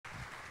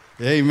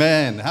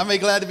Amen. How many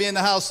glad to be in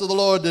the house of the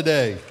Lord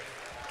today?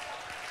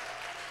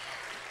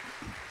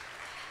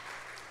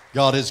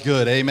 God is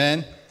good.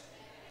 Amen.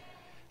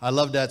 I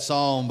love that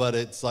song, but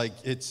it's like,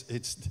 it's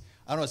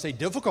I don't want to say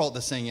difficult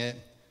to sing it,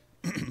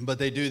 but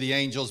they do the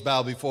angels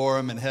bow before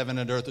him and heaven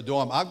and earth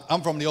adore him.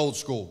 I'm from the old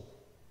school.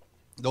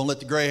 Don't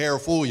let the gray hair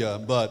fool you,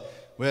 but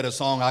we had a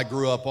song I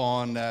grew up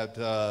on that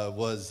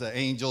was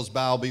angels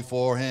bow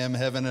before him,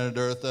 heaven and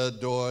earth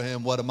adore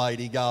him. What a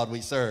mighty God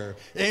we serve.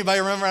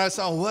 Anybody remember that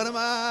song? What a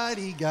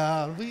mighty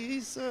God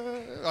we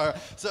serve. All right.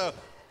 So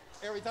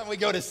every time we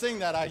go to sing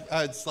that,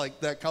 it's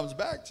like that comes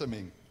back to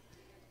me.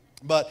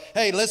 But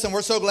hey, listen,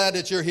 we're so glad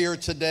that you're here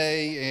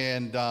today.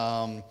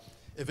 And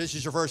if this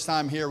is your first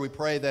time here, we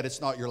pray that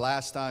it's not your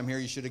last time here.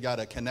 You should have got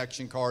a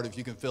connection card. If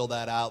you can fill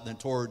that out, then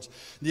towards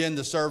the end of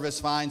the service,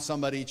 find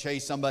somebody,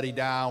 chase somebody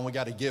down. We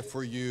got a gift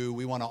for you.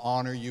 We want to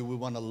honor you. We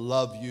want to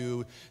love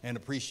you and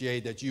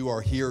appreciate that you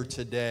are here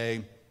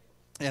today.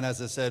 And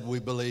as I said, we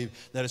believe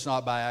that it's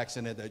not by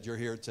accident that you're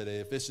here today.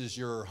 If this is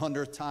your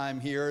 100th time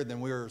here,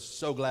 then we're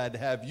so glad to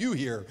have you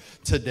here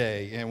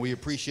today. And we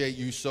appreciate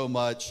you so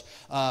much.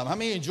 How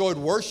many enjoyed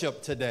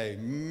worship today?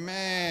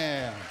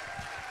 Man.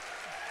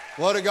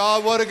 What a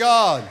God, what a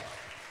God.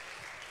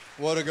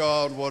 What a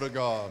God, what a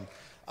God.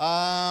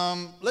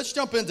 Let's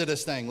jump into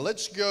this thing.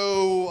 Let's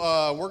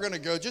go, we're going to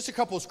go just a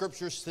couple of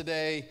scriptures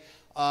today.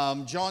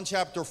 John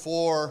chapter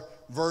 4,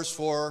 verse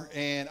 4.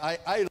 And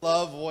I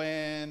love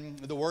when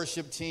the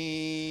worship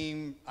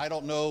team, I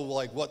don't know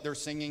like what they're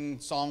singing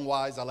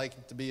song-wise. I like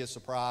it to be a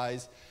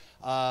surprise.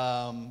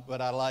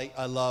 But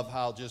I love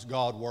how just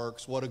God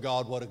works. What a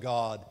God, what a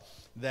God.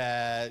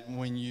 That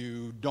when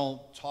you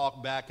don't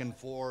talk back and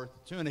forth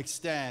to an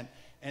extent,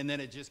 and then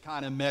it just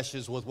kind of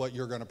meshes with what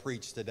you're going to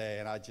preach today.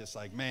 And I just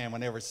like, man,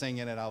 when they were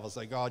singing it, I was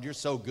like, God, you're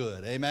so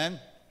good. Amen.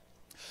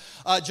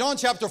 John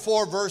chapter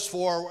 4, verse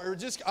 4,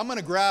 I'm going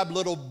to grab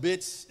little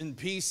bits and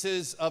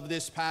pieces of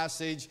this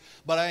passage,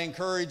 but I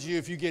encourage you,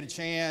 if you get a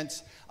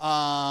chance,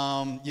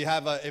 if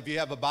you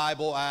have a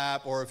Bible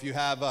app, or if you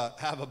have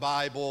a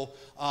Bible,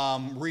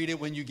 read it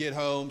when you get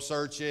home,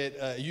 search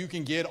it. You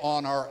can get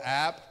on our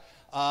app.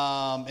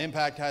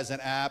 Impact has an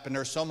app, and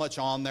there's so much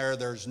on there.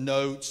 There's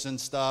notes and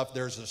stuff.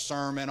 There's a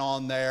sermon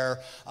on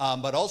there.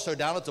 But also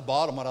down at the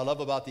bottom, what I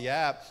love about the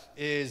app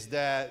is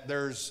that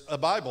there's a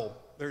Bible.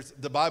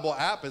 The Bible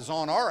app is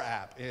on our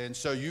app. And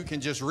so you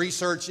can just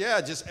research.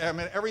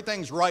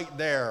 Everything's right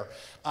there.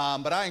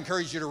 But I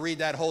encourage you to read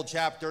that whole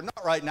chapter.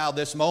 Not right now,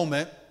 this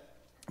moment,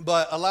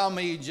 but allow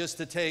me just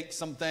to take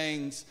some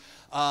things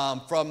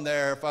from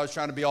there. If I was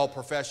trying to be all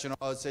professional,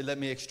 I would say, let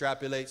me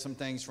extrapolate some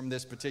things from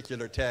this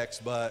particular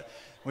text, but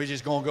we're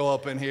just going to go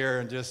up in here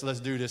and just let's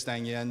do this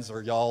thing, yens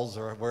or y'alls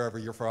or wherever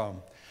you're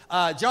from.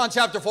 John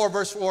chapter 4,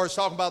 verse 4 is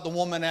talking about the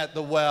woman at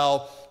the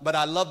well, but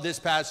I love this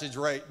passage,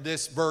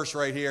 this verse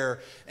right here.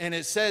 And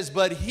it says,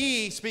 but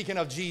he, speaking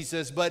of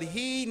Jesus, but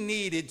he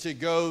needed to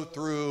go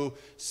through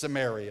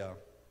Samaria.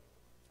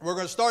 We're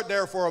going to start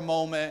there for a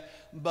moment,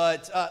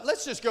 but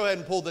let's just go ahead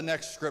and pull the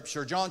next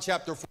scripture. John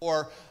chapter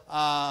 4,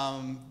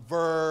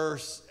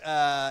 verse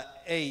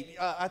 8.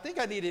 I think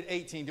I needed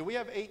 18. Do we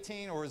have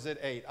 18 or is it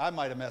 8? I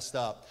might have messed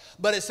up.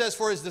 But it says,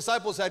 for his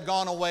disciples had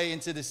gone away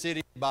into the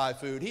city to buy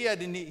food. He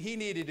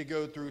needed to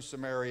go through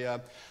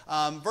Samaria.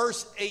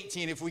 Verse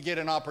 18, if we get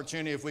an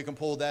opportunity, if we can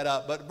pull that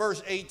up. But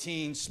verse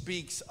 18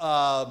 speaks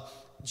of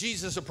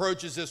Jesus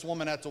approaches this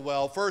woman at the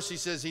well. First, he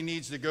says he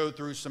needs to go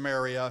through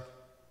Samaria.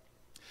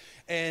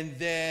 And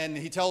then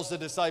he tells the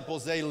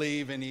disciples they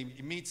leave, and he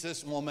meets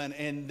this woman,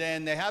 and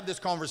then they have this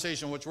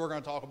conversation, which we're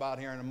going to talk about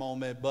here in a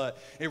moment, but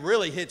it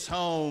really hits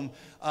home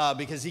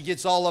because he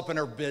gets all up in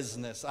her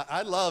business.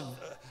 I love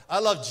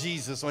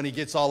Jesus when he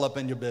gets all up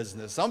in your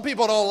business. Some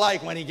people don't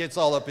like when he gets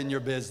all up in your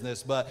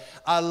business, but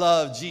I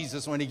love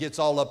Jesus when he gets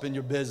all up in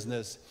your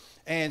business.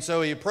 And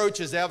so he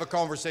approaches, they have a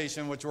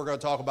conversation, which we're going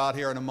to talk about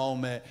here in a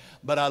moment,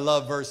 but I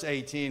love verse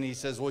 18. He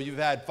says, well, you've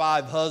had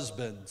 5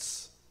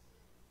 husbands.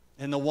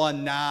 And the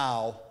one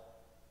now,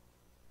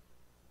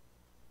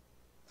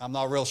 I'm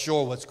not real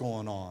sure what's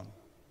going on.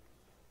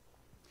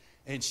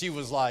 And she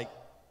was like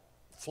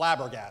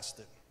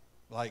flabbergasted.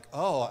 Like,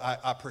 oh,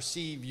 I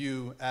perceive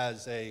you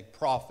as a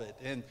prophet.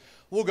 And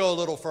we'll go a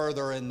little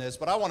further in this,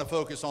 but I want to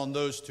focus on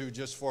those two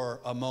just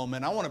for a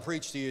moment. I want to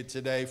preach to you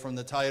today from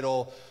the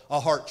title, A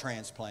Heart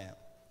Transplant.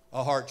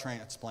 A Heart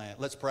Transplant.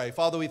 Let's pray.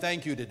 Father, we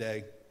thank you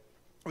today.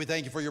 We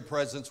thank you for your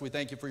presence. We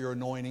thank you for your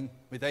anointing.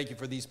 We thank you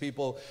for these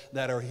people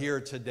that are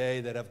here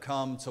today that have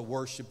come to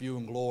worship you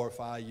and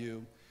glorify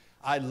you.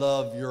 I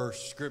love your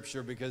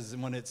scripture because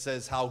when it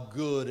says how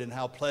good and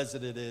how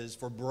pleasant it is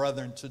for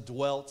brethren to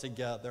dwell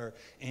together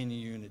in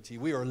unity.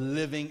 We are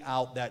living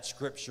out that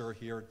scripture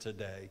here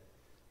today.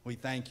 We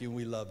thank you and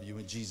we love you.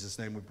 In Jesus'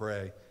 name we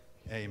pray.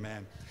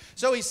 Amen.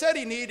 So he said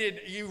he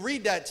needed, you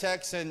read that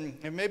text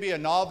and maybe a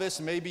novice,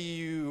 maybe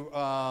you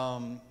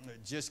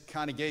just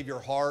kind of gave your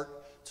heart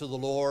to the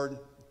Lord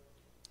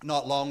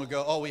not long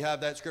ago. Oh, we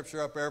have that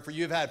scripture up there. For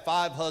you've had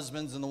 5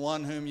 husbands, and the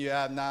one whom you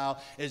have now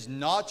is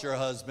not your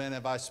husband.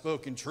 Have I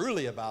spoken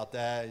truly about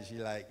that? Is she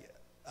like,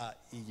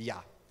 yeah.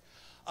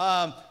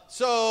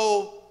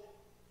 So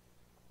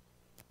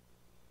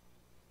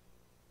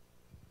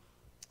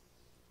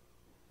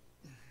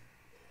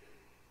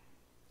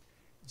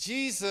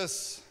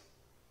Jesus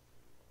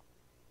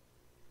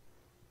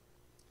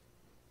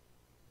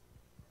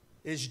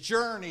is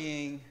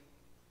journeying,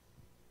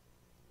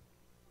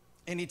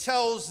 and he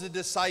tells the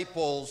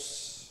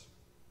disciples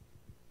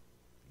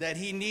that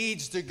he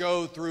needs to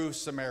go through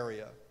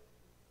Samaria.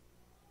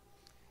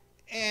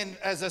 And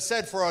as I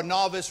said, for a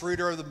novice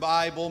reader of the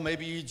Bible,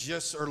 maybe you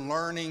just are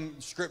learning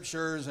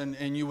scriptures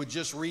and you would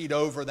just read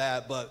over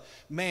that. But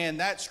man,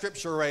 that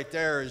scripture right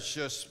there is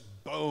just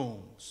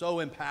boom, so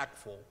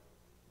impactful.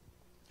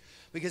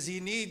 Because he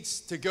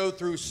needs to go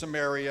through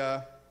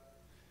Samaria.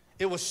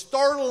 It was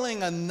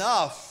startling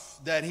enough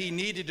that he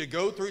needed to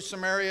go through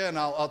Samaria, and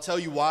I'll tell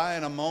you why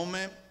in a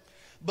moment.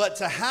 But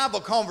to have a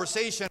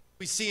conversation,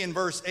 we see in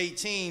verse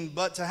 18,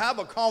 but to have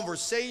a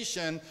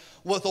conversation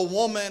with a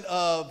woman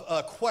of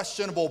a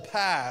questionable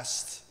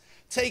past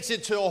takes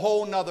it to a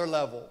whole nother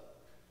level.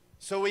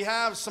 So we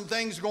have some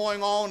things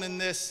going on in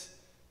this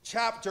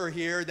chapter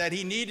here that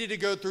he needed to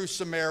go through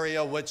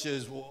Samaria, which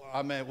is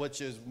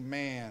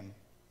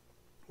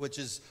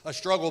a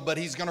struggle. But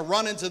he's going to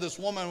run into this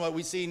woman, what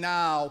we see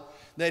now,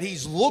 that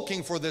he's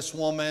looking for this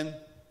woman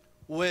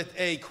with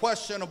a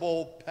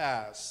questionable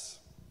past.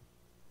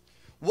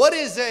 What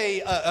is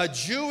a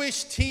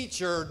Jewish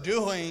teacher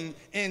doing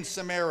in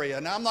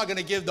Samaria? Now, I'm not going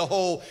to give the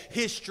whole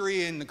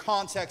history and the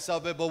context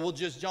of it, but we'll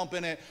just jump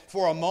in it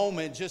for a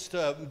moment just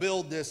to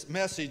build this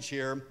message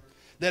here.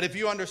 That if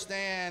you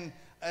understand,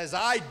 as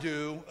I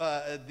do,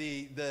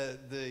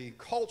 the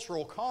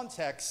cultural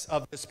context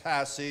of this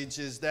passage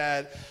is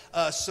that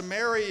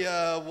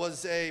Samaria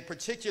was a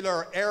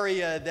particular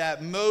area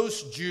that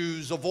most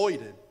Jews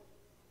avoided.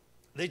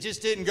 They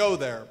just didn't go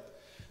there.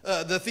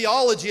 The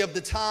theology of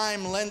the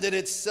time lended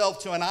itself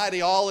to an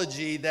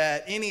ideology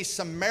that any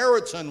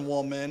Samaritan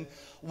woman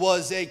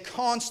was a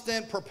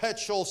constant,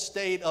 perpetual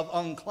state of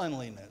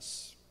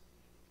uncleanliness.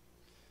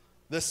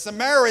 The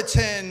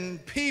Samaritan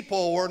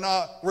people were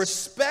not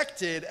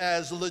respected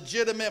as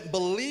legitimate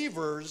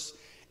believers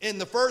in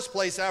the first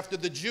place after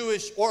the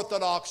Jewish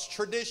Orthodox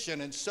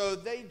tradition, and so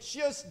they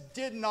just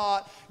did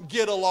not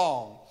get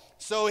along.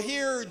 So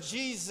here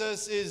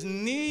Jesus is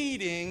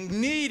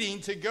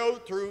needing to go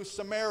through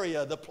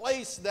Samaria, the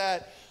place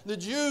that the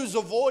Jews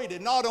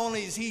avoided. Not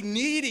only is he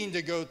needing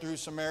to go through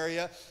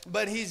Samaria,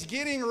 but he's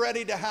getting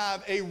ready to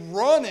have a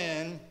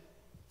run-in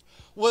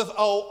with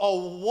a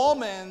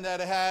woman that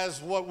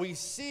has, what we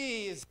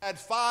see is had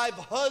 5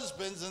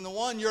 husbands, and the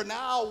one you're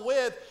now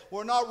with,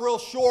 we're not real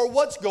sure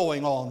what's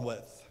going on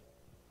with.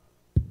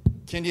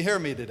 Can you hear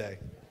me today?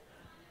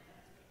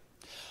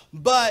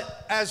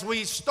 But as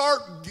we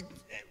start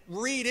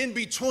read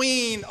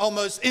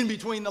almost in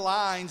between the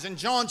lines, in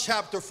John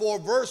chapter 4,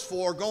 verse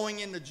 4, going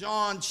into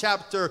John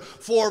chapter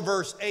 4,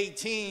 verse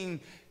 18,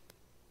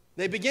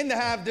 they begin to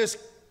have this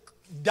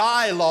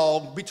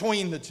dialogue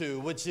between the two,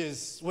 which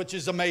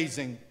is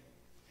amazing.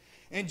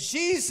 And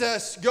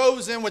Jesus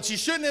goes in, which he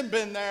shouldn't have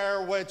been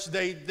there, which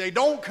they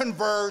don't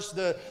converse.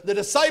 The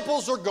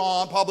disciples are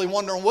gone, probably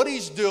wondering what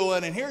he's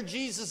doing. And here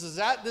Jesus is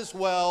at this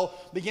well,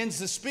 begins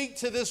to speak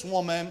to this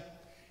woman.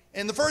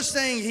 And the first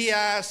thing he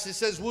asks, he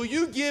says, "Will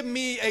you give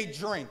me a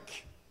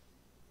drink?"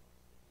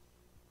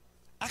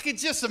 I could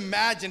just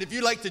imagine, if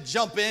you like to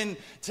jump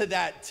into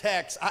that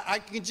text, I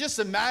can just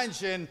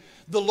imagine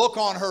the look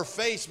on her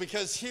face,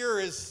 because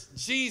here is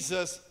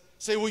Jesus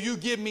say, "Will you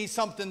give me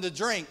something to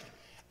drink?"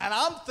 And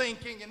I'm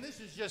thinking, and this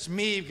is just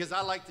me, because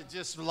I like to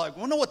just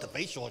know what the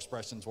facial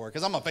expressions were,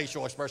 because I'm a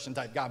facial expression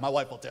type guy. My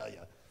wife will tell you.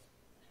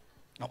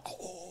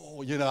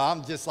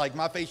 I'm just like,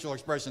 my facial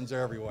expressions are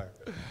everywhere.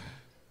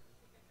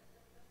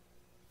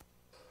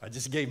 I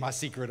just gave my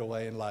secret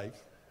away in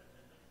life.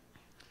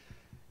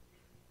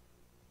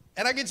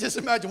 And I can just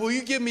imagine, "Will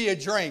you give me a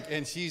drink?"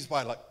 And she's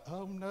probably like,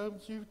 "Oh, no,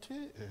 you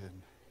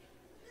didn't."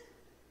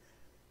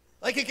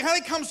 Like, it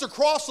kind of comes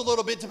across a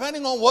little bit,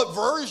 depending on what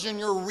version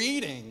you're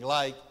reading.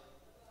 Like,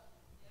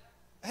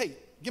 "Hey,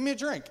 give me a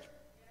drink."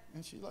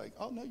 And she's like,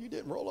 "Oh, no, you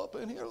didn't roll up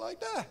in here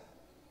like that."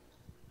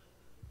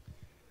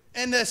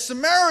 And the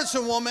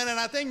Samaritan woman, and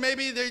I think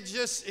maybe they're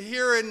just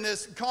here in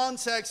this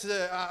context,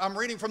 I'm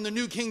reading from the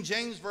New King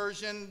James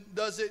Version,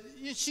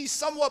 she's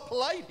somewhat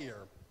polite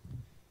here.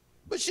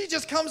 But she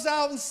just comes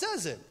out and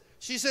says it.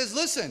 She says,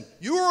 "Listen,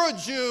 you are a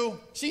Jew."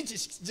 She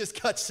just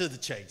cuts to the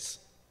chase.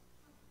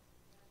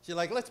 She's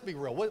like, "Let's be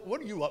real. What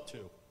are you up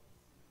to?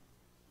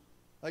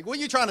 Like, what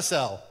are you trying to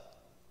sell?"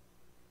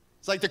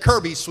 It's like the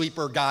Kirby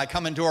sweeper guy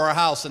coming to our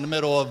house in the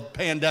middle of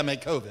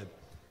pandemic COVID.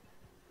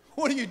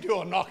 "What are you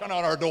doing knocking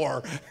on our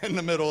door in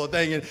the middle of the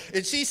thing?"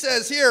 And she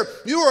says here,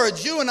 "You are a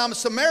Jew and I'm a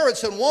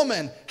Samaritan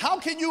woman. How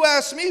can you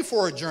ask me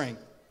for a drink?"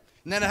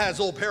 And then it has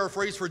a little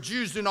paraphrase for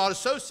Jews do not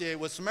associate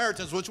with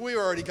Samaritans, which we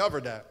already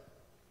covered that.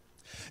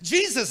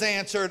 Jesus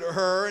answered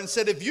her and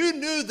said, "If you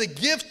knew the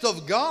gift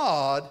of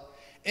God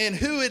and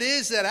who it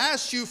is that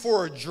asks you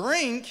for a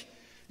drink,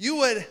 you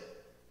would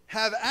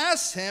have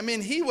asked him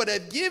and he would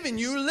have given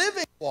you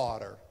living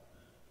water."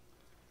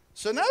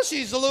 So now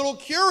she's a little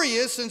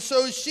curious, and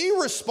so she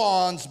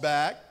responds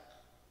back,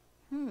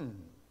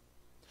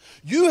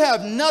 you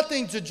have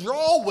nothing to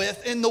draw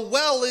with, and the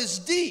well is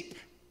deep.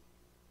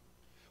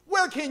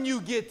 Where can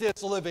you get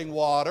this living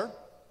water?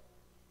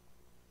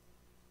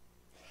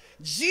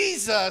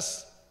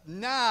 Jesus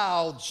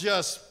now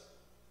just,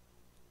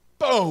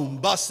 boom,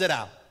 busted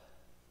out.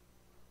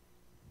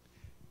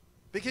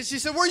 Because she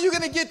said, where are you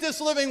going to get this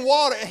living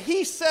water? And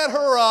he set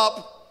her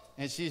up,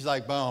 and she's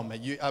like, boom.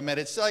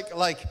 It's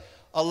like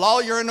a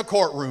lawyer in the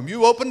courtroom.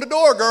 You open the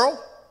door,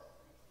 girl.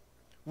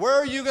 Where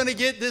are you going to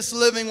get this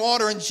living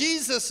water? And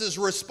Jesus'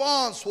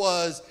 response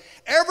was,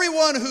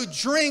 everyone who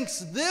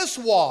drinks this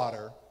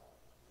water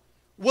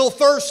will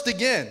thirst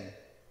again.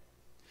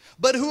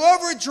 But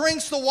whoever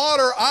drinks the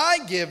water I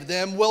give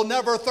them will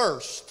never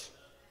thirst.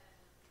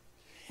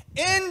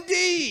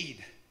 Indeed,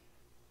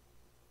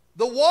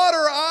 the water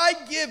I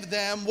give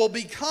them will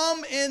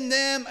become in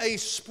them a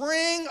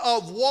spring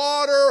of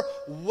water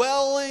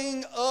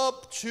welling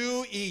up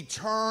to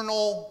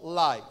eternal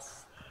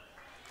life.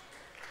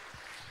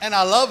 And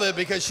I love it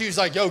because she's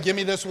like, yo, give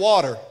me this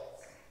water.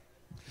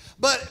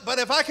 But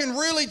if I can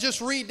really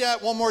just read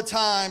that one more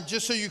time,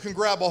 just so you can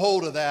grab a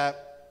hold of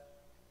that,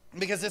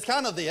 because it's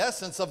kind of the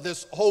essence of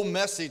this whole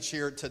message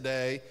here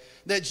today,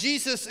 that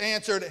Jesus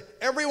answered,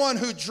 everyone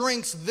who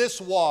drinks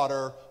this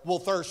water will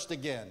thirst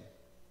again.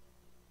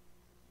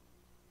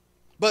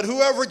 But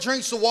whoever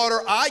drinks the water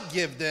I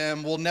give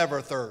them will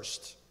never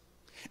thirst.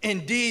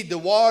 Indeed, the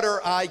water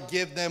I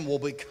give them will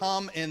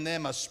become in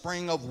them a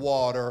spring of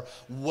water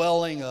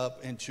welling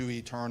up into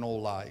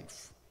eternal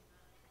life.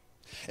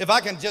 If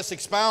I can just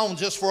expound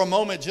just for a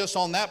moment just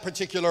on that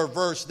particular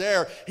verse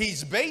there,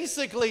 he's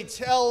basically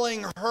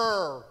telling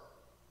her,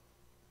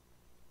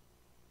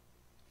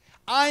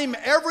 I'm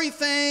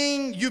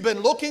everything you've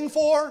been looking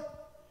for.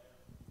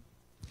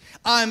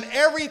 I'm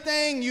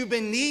everything you've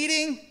been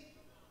needing.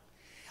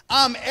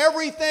 I'm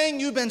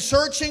everything you've been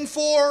searching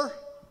for.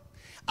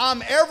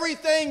 I'm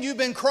everything you've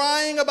been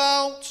crying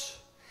about.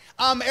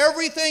 I'm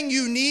everything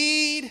you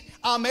need.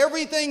 I'm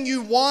everything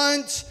you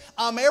want.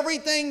 I'm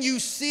everything you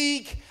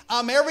seek.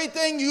 I'm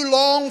everything you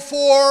long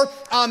for.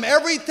 I'm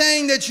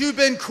everything that you've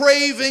been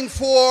craving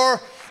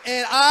for.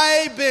 And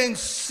I've been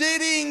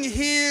sitting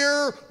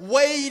here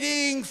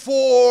waiting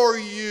for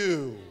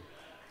you.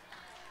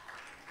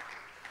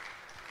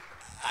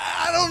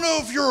 I don't know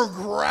if you're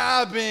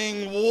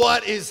grabbing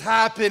what is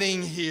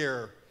happening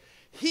here.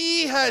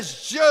 He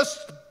has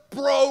just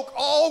broke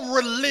all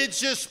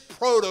religious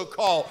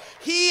protocol.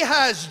 He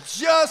has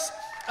just,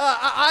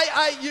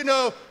 I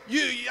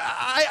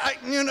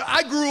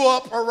grew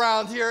up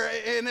around here,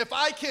 and if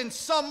I can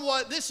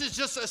somewhat, this is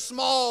just a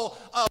small,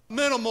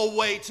 minimal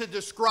way to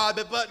describe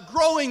it, but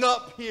growing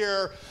up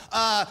here,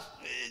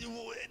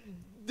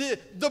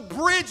 the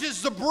bridge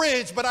is the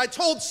bridge, but I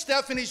told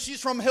Stephanie,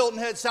 she's from Hilton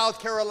Head, South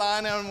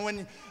Carolina, and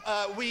when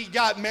we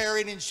got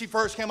married and she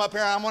first came up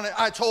here,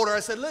 I told her,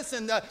 I said,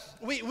 listen,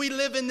 we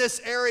live in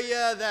this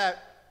area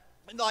that,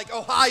 like,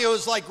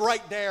 Ohio's like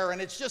right there,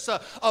 and it's just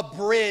a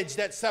bridge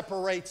that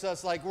separates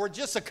us. Like, we're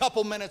just a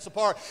couple minutes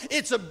apart.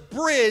 It's a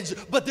bridge,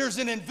 but there's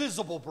an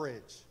invisible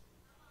bridge.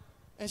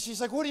 And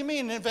she's like, what do you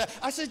mean?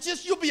 I said,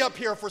 just you'll be up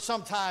here for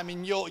some time,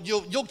 and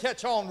you'll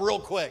catch on real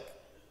quick.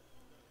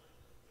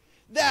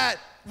 That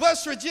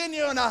West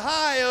Virginia and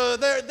Ohio,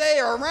 they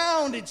are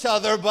around each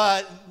other,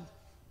 but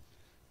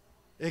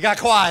it got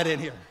quiet in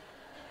here.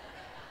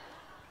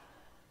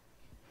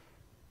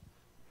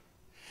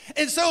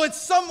 And so it's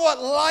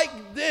somewhat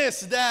like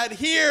this, that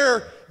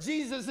here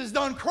Jesus has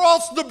done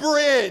crossed the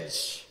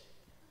bridge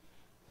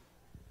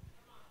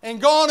and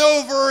gone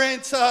over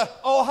into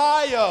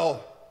Ohio.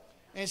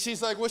 And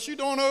she's like, what's you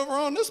doing over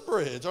on this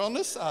bridge, on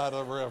this side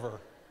of the river?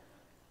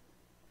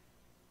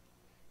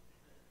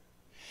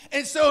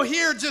 And so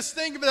here, just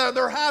think about it,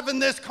 they're having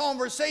this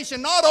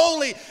conversation. Not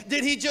only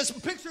did he just,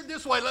 picture it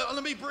this way,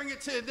 let me bring it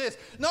to this.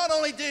 Not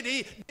only did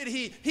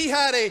he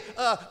had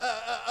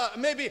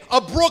maybe a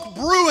Brooke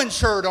Bruin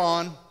shirt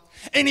on,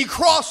 and he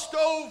crossed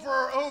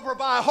over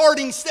by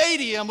Harding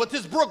Stadium with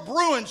his Brooke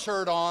Bruin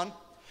shirt on.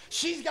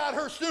 She's got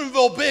her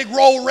Steubenville Big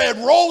Roll Red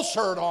Roll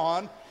shirt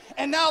on,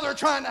 and now they're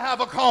trying to have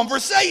a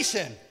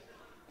conversation.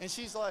 And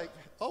she's like,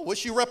 oh, what's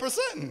she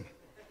representing?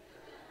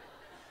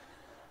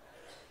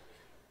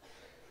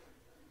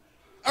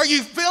 Are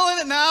you feeling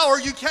it now? Are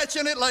you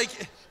catching it? Like,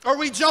 are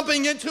we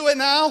jumping into it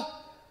now?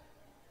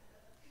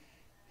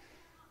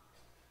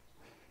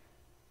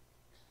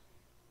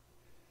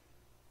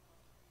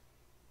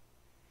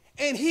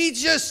 And he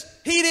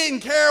didn't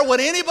care what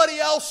anybody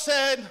else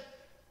said.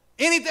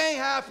 Anything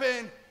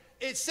happened.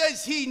 It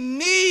says he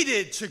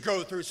needed to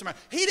go through Samaria.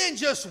 He didn't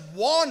just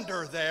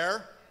wander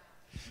there.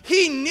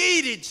 He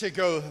needed to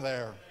go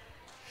there.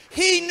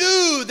 He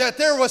knew that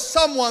there was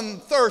someone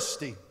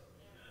thirsty.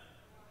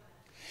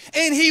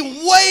 And he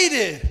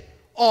waited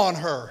on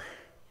her.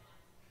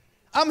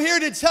 I'm here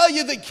to tell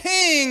you the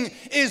King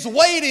is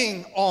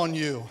waiting on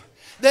you.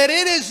 That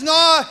it is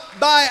not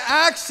by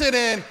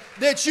accident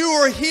that you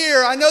are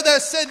here. I know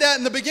that said that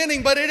in the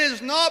beginning, but it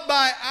is not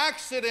by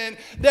accident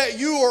that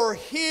you are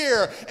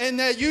here and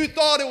that you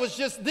thought it was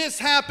just this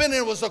happened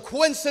and it was a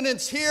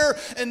coincidence here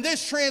and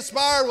this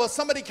transpired. Well,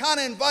 somebody kind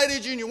of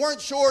invited you and you weren't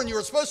sure and you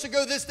were supposed to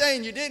go this day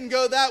and you didn't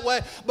go that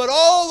way. But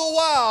all the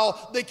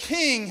while, the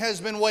King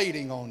has been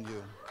waiting on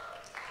you.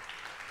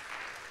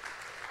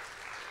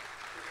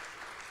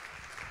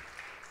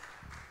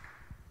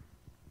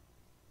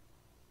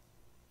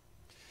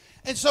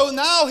 And so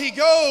now he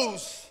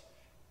goes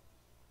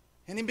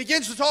and he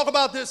begins to talk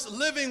about this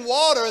living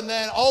water, and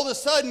then all of a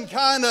sudden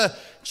kind of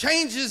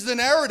changes the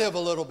narrative a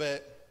little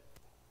bit.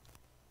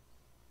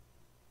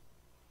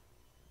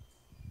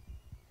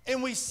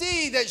 And we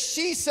see that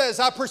she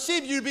says, I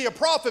perceive you to be a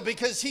prophet,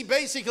 because he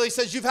basically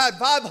says, you've had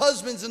 5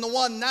 husbands and the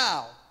one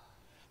now.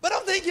 But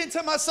I'm thinking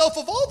to myself,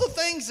 of all the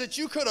things that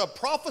you could have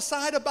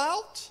prophesied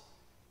about,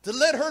 to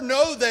let her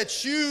know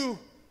that you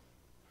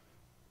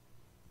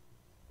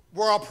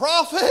were a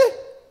prophet,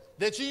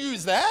 that you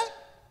use that?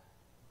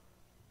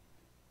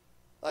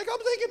 Like, I'm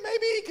thinking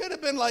maybe he could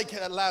have been like,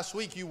 last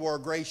week you wore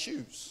gray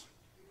shoes.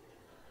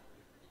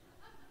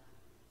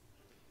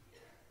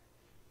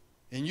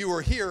 And you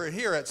were here and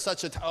here at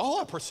such a time. Oh,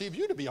 I perceive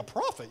you to be a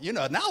prophet. You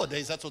know,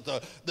 nowadays that's what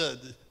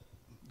the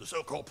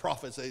so-called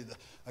prophets say.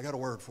 I got a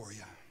word for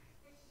you.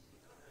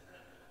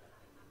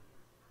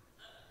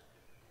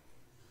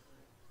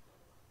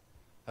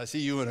 I see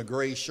you in a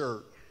gray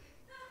shirt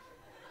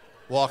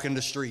walking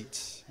the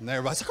streets. And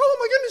everybody's like, oh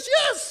my goodness,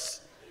 yes!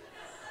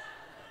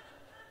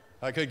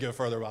 I could go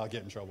further, but I'll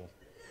get in trouble.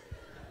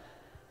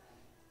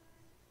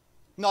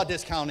 I'm not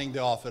discounting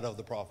the office of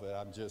the prophet.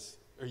 I'm just,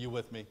 are you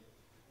with me?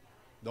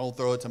 Don't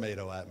throw a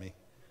tomato at me.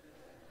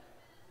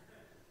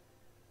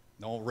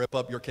 Don't rip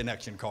up your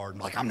connection card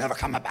and like, I'm never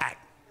coming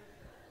back.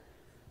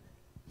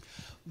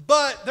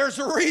 But there's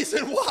a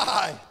reason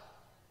why.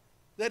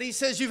 That he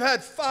says you've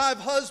had 5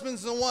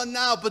 husbands and one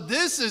now. But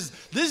this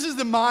is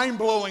the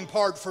mind-blowing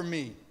part for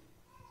me.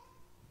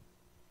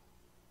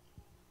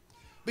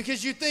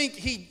 Because you think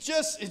he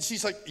just, and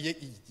she's like,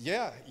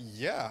 yeah,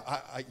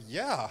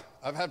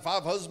 I've had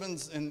 5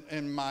 husbands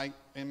in my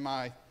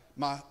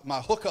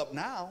hookup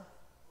now.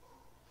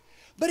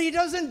 But he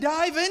doesn't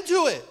dive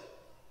into it.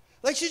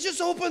 Like, she just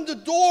opened the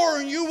door,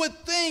 and you would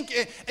think,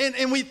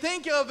 and we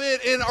think of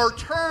it in our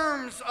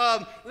terms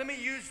of, let me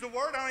use the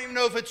word, I don't even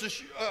know if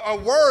it's a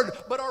word,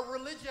 but our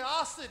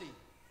religiosity.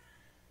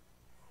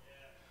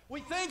 We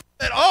think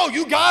that, oh,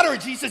 you got her,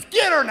 Jesus,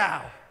 get her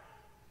now.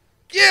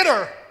 Get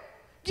her.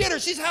 Get her.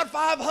 She's had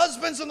 5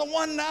 husbands and the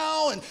one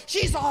now, and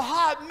she's a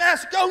hot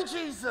mess. Go,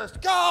 Jesus,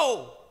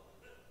 go.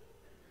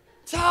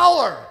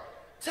 Tell her.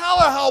 Tell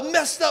her how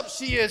messed up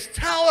she is.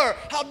 Tell her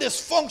how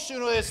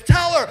dysfunctional it is.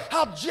 Tell her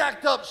how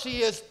jacked up she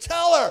is.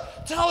 Tell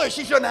her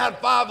she shouldn't have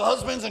had 5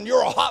 husbands and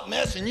you're a hot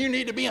mess and you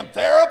need to be in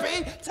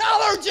therapy.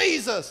 Tell her,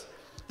 Jesus.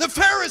 The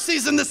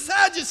Pharisees and the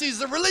Sadducees,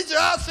 the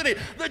religiosity,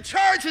 the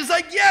church is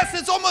like, yes,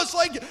 it's almost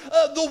like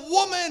the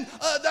woman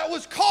that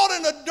was caught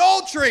in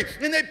adultery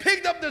and they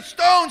picked up the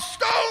stone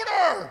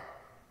her.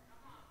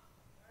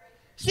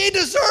 She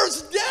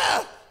deserves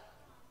death.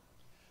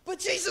 But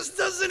Jesus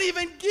doesn't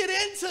even get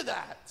into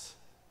that.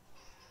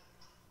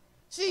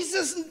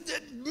 Jesus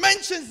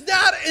mentions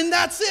that and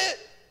that's it.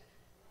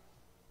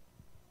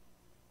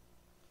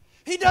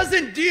 He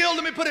doesn't deal,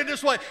 let me put it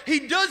this way,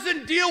 he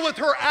doesn't deal with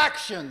her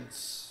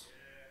actions.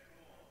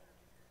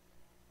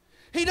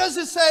 He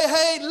doesn't say,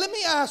 hey, let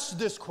me ask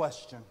this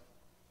question.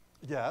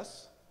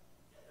 Yes.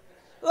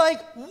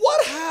 Like,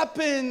 what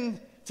happened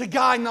to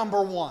guy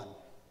number 1?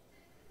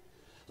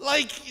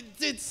 Like,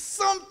 did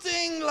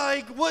something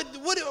like,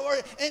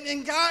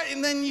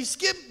 and then you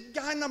skip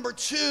guy number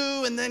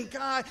 2, and then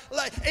guy,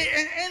 like,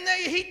 and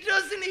he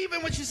doesn't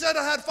even, when she said,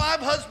 I had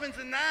 5 husbands,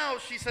 and now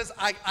she says,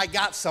 I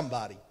got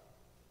somebody.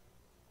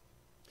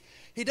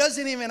 He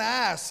doesn't even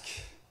ask,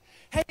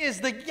 hey,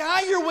 is the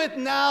guy you're with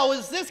now,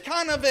 is this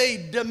kind of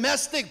a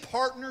domestic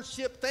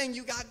partnership thing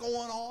you got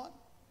going on?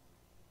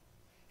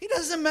 He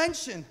doesn't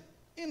mention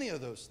any of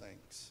those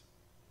things.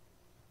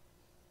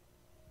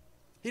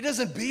 He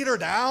doesn't beat her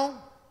down.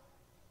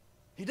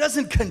 He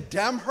doesn't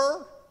condemn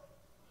her.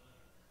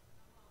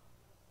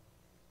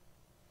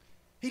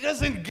 He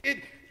doesn't get,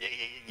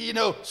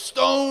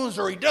 stones,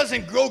 or he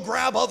doesn't go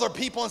grab other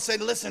people and say,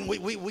 listen,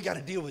 we got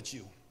to deal with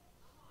you.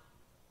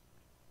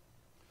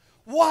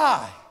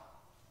 Why?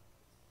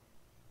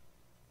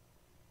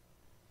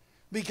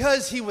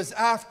 Because he was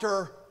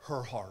after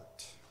her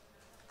heart.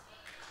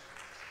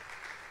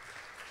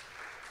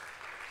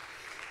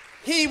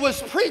 He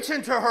was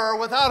preaching to her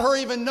without her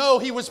even know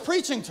he was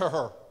preaching to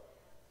her.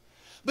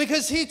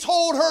 Because he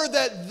told her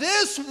that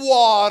this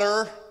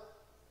water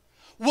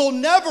will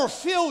never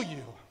fill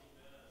you.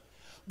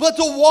 But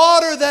the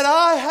water that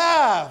I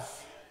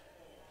have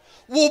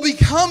will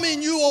become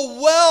in you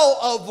a well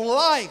of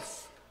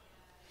life.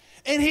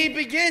 And he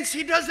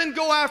doesn't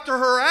go after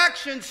her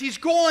actions, he's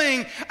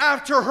going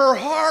after her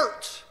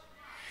heart.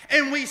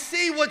 And we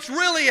see what's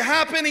really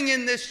happening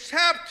in this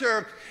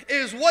chapter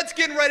is what's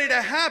getting ready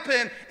to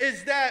happen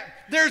is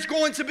that there's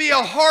going to be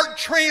a heart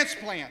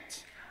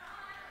transplant.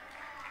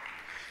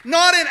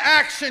 Not an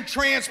action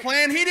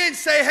transplant. He didn't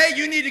say, hey,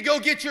 you need to go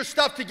get your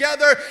stuff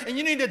together and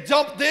you need to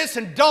dump this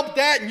and dump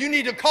that and you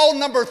need to call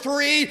number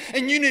 3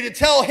 and you need to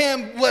tell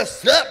him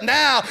what's up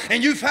now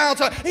and you found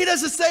something. He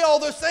doesn't say all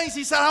those things.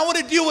 He said, I want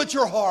to deal with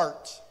your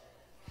heart.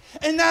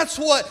 And that's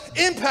what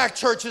Impact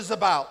Church is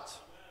about.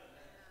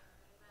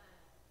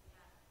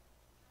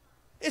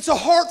 It's a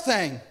heart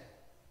thing.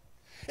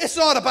 It's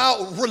not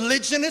about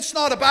religion. It's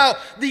not about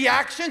the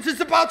actions.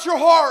 It's about your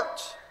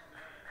heart.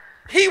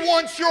 He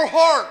wants your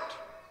heart.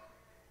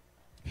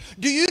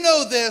 Do you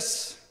know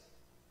this?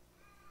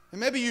 And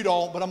maybe you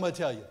don't, but I'm going to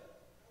tell you.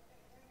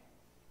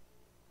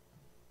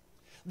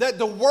 That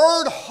the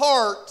word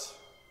heart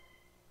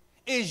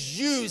is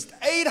used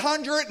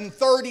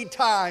 830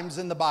 times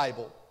in the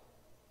Bible.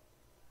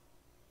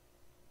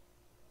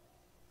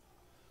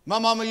 My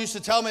mama used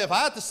to tell me if I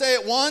had to say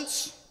it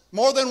once,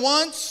 more than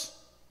once,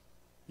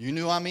 you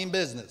knew I mean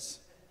business.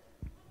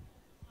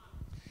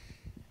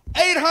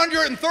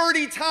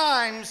 830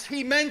 times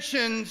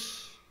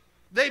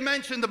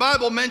the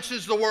Bible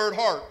mentions the word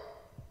heart.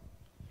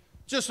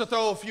 Just to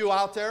throw a few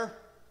out there.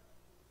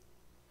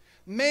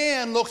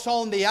 Man looks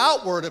on the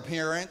outward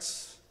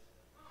appearance,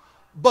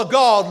 but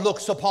God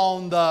looks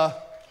upon the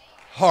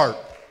heart.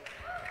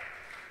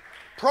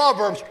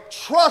 Proverbs,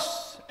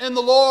 trust in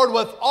the Lord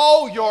with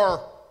all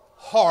your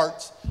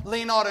heart.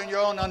 Lean not on your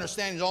own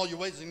understanding, all your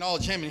ways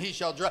acknowledge him and he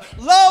shall direct.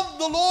 Love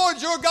the Lord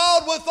your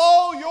God with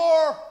all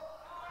your...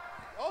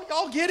 Oh,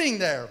 y'all getting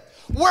there.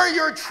 Where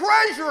your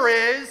treasure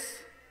is,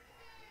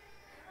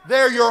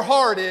 there your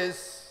heart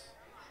is.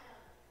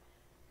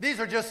 These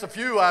are just a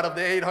few out of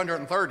the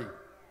 830.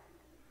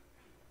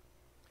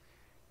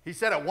 He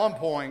said at one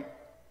point,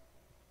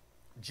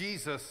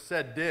 Jesus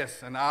said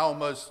this, and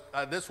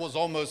this was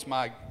almost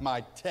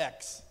my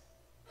text.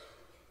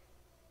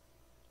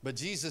 But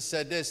Jesus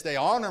said this, they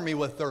honor me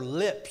with their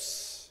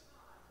lips.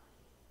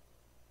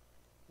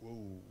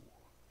 Whoa.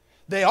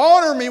 They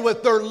honor me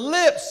with their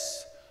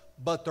lips,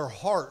 but their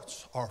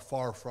hearts are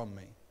far from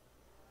me.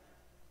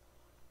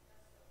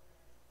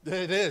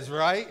 It is,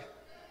 right?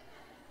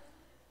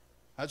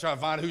 I try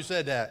to find who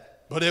said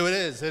that. But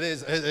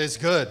it's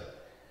good.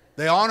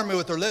 They honor me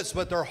with their lips,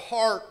 but their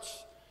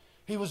hearts.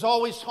 He was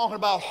always talking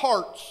about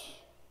hearts.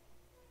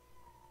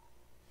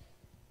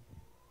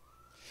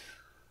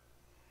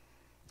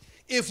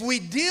 If we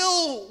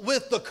deal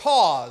with the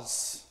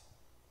cause,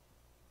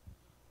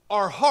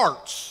 our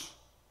hearts,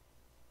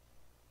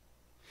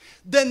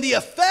 then the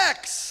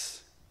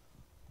effects,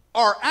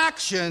 our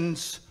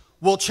actions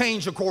will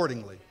change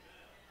accordingly.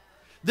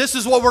 This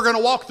is what we're going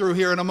to walk through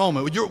here in a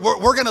moment.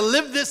 We're going to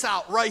live this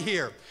out right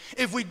here.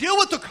 If we deal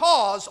with the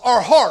cause, our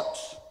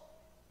hearts,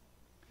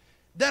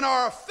 then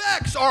our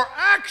effects, our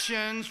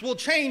actions will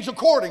change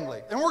accordingly.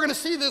 And we're going to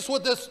see this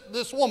with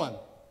this woman.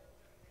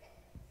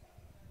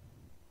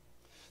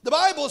 The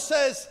Bible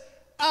says,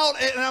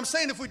 and I'm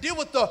saying if we deal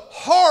with the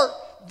heart,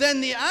 then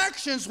the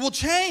actions will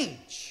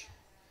change.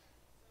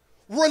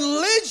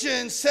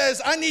 Religion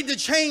says, I need to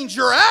change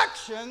your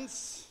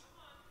actions,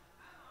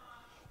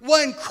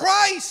 when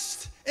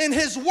Christ in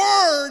his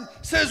word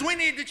says we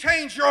need to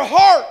change your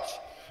heart.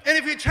 And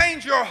if you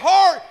change your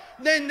heart,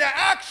 then the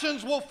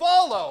actions will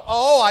follow.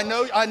 Oh, I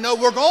know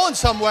we're going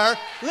somewhere.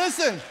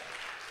 Listen.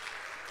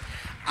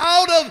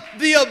 Out of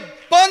the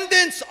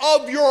abundance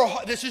of your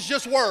heart, this is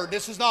just word,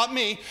 this is not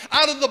me.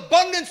 Out of the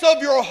abundance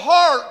of your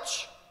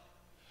heart,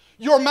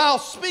 your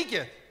mouth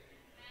speaketh.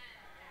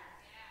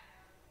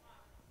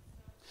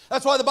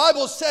 That's why the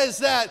Bible says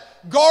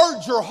that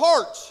guard your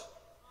heart,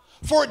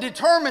 for it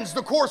determines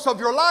the course of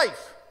your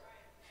life.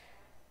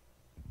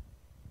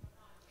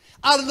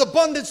 Out of the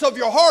abundance of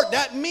your heart,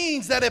 that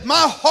means that if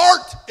my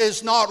heart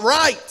is not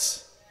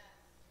right,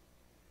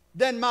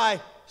 then my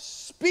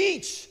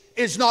speech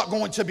is not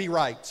going to be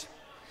right.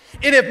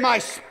 And if my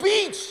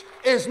speech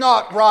is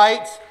not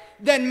right,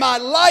 then my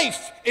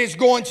life is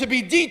going to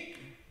be deep.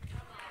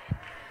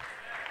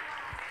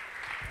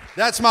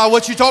 That's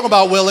what you talking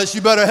about, Willis.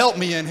 You better help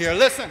me in here.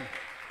 Listen.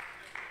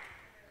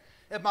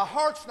 If my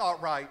heart's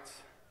not right,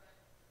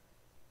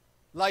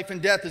 life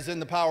and death is in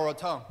the power of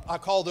the tongue. I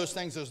call those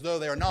things as though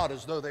they are not,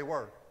 as though they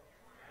were.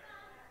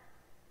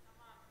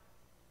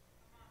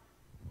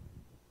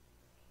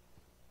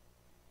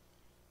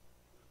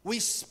 We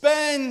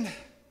spend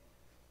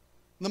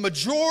the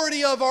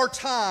majority of our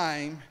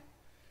time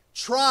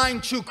trying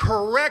to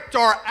correct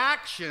our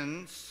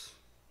actions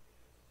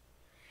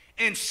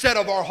instead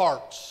of our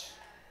hearts.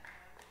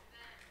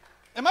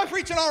 Am I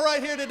preaching all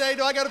right here today?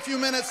 Do I got a few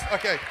minutes?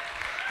 Okay.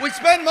 We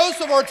spend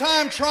most of our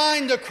time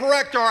trying to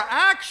correct our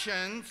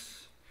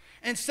actions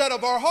instead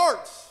of our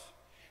hearts.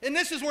 And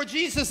this is where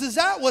Jesus is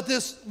at with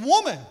this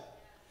woman.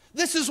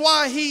 This is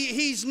why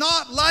he's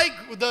not like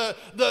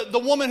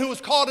the woman who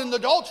was caught in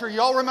adultery.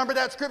 Y'all remember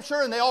that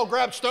scripture? And they all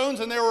grabbed stones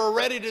and they were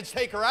ready to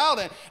take her out.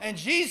 And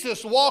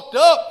Jesus walked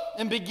up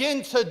and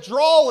began to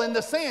draw in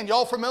the sand.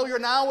 Y'all familiar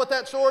now with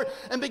that story?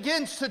 And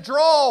begins to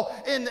draw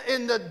in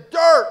the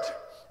dirt.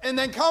 And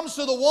then comes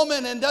to the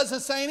woman and doesn't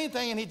say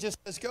anything. And he just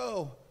says,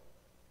 go.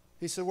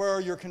 He said, where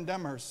are your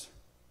condemners?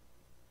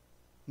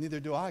 neither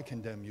do I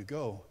condemn you.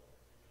 Go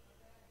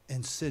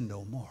and sin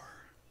no more.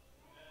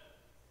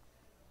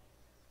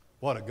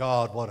 What a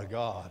God, what a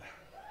God.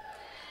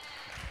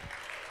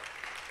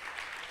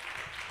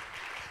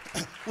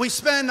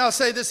 I'll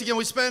say this again,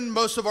 we spend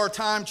most of our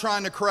time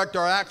trying to correct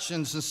our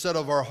actions instead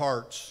of our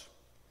hearts.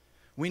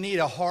 We need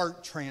a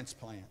heart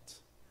transplant.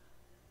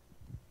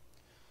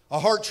 A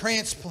heart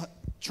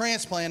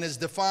transplant is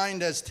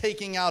defined as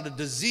taking out a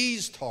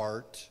diseased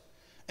heart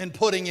and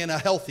putting in a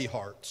healthy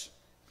heart.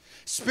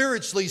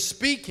 Spiritually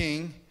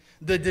speaking,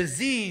 the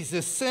disease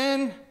is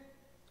sin,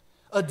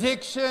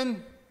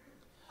 addiction,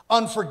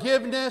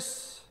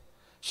 unforgiveness,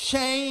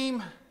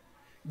 shame,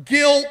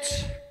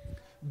 guilt,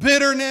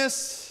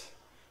 bitterness,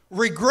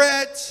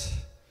 regret,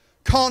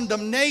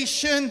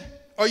 condemnation.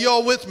 Are you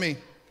all with me?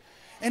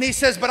 And he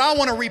says, but I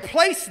want to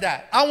replace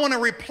that. I want to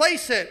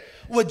replace it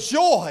with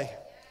joy.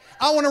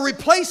 I want to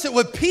replace it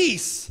with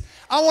peace.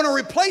 I want to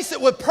replace it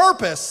with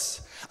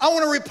purpose. I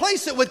want to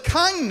replace it with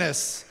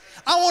kindness.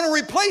 I want to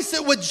replace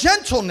it with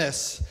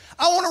gentleness.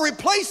 I want to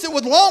replace it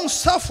with long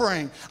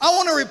suffering. I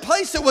want to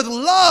replace it with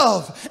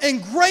love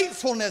and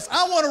gratefulness.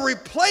 I want to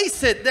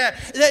replace it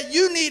that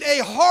you need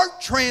a heart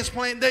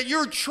transplant, that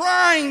you're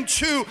trying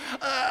to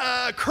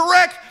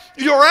correct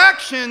your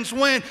actions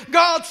when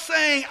God's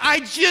saying,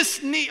 I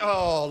just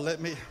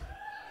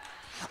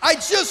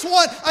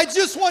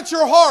want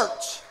your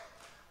heart.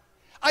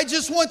 I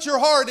just want your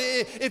heart.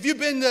 If you've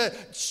been to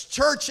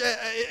church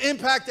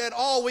Impact at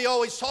all, we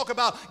always talk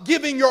about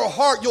giving your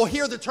heart. You'll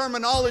hear the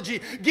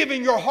terminology,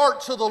 giving your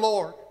heart to the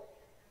Lord.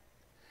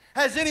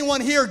 Has anyone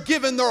here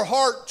given their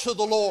heart to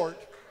the Lord?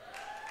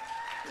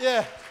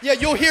 Yeah,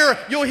 you'll hear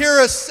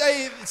us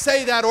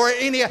say that, or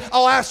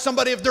I'll ask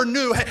somebody if they're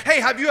new,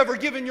 hey, have you ever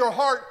given your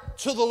heart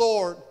to the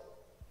Lord?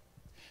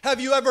 Have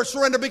you ever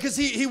surrendered? Because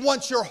He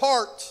wants your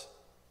heart.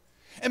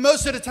 And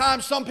most of the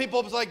time, some people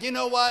are like, you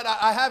know what,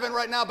 I haven't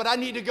right now, but I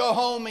need to go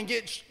home and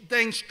get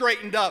things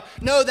straightened up.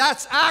 No,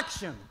 that's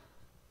action.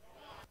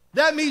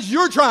 That means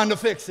you're trying to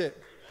fix it.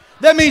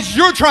 That means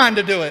you're trying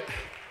to do it.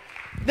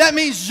 That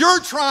means you're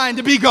trying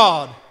to be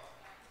God.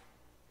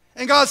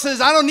 And God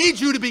says, I don't need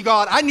you to be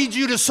God. I need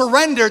you to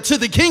surrender to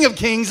the King of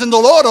Kings and the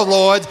Lord of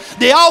Lords,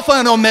 the Alpha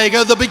and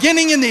Omega, the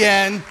beginning and the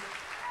end.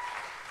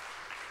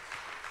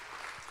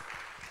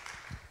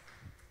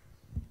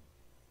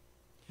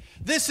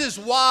 This is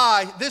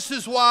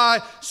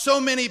why so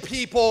many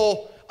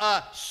people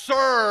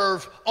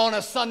serve on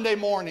a Sunday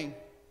morning.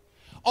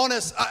 On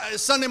a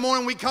Sunday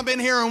morning, we come in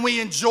here and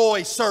we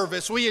enjoy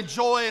service. We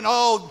enjoy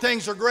and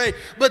things are great.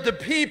 But the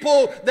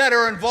people that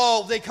are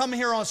involved, they come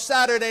here on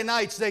Saturday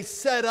nights. They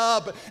set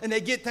up and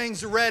they get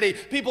things ready.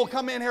 People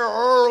come in here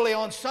early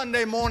on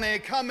Sunday morning. They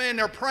come in,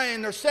 they're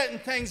praying, they're setting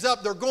things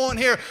up. They're going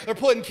here, they're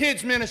putting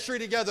kids ministry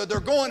together.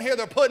 They're going here,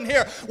 they're putting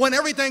here. When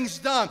everything's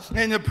done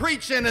and the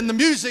preaching and the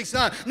music's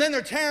done, and then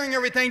they're tearing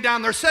everything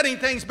down. They're setting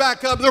things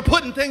back up. They're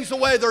putting things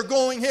away. They're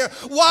going here.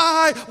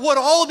 Why would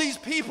all these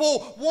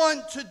people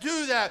want to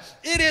do that?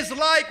 It is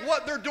like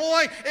what they're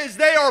doing is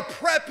they are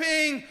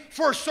prepping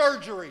for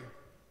surgery.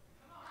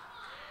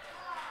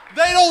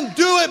 They don't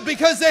do it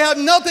because they have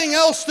nothing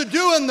else to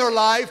do in their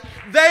life.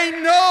 They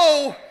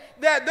know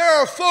that there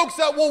are folks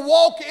that will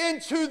walk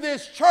into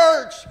this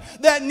church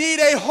that need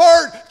a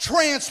heart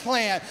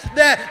transplant,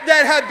 that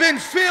have been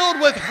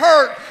filled with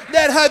hurt,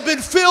 that have been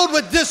filled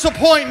with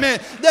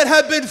disappointment, that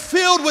have been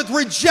filled with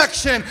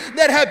rejection,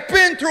 that have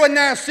been through a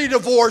nasty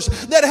divorce,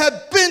 that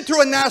have been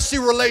through a nasty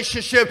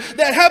relationship,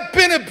 that have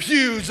been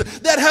abused,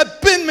 that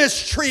have been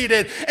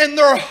mistreated, and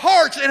their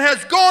hearts, it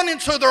has gone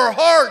into their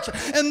hearts,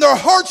 and their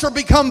hearts are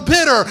become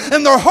bitter,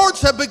 and their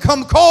hearts have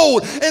become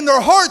cold, and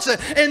their hearts,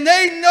 and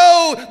they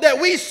know that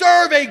we serve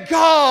a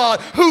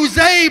God who's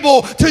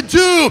able to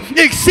do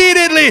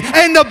exceedingly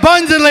and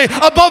abundantly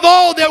above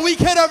all that we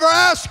can ever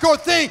ask or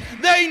think.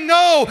 They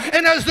know,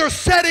 and as they're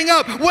setting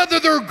up, whether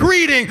they're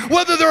greeting,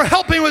 whether they're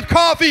helping with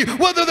coffee,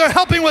 whether they're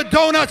helping with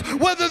donuts,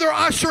 whether they're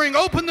ushering,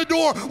 open the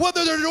door,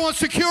 whether they're doing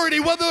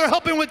security, whether they're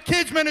helping with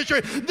kids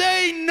ministry,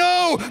 they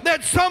know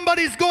that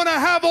somebody's going to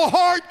have a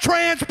heart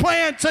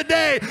transplant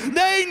today.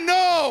 They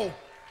know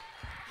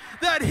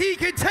that He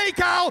can take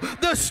out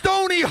the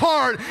stony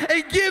heart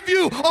and give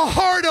you a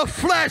heart of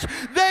flesh.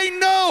 They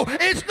know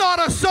it's not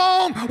a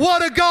song,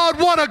 what a God,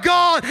 what a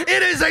God.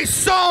 It is a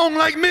song,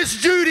 like Miss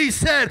Judy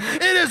said.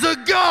 It is a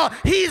God.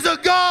 He's a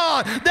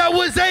God that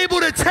was able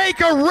to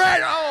take a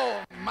red.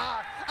 Oh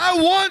my. I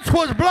once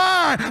was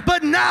blind,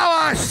 but now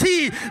I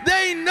see.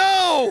 They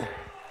know.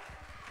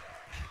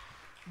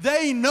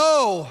 They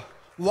know.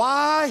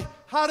 Why?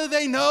 How do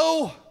they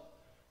know?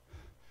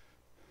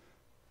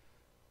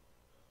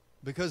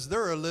 Because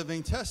they're a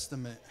living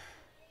testament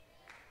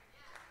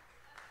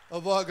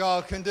of what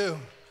God can do.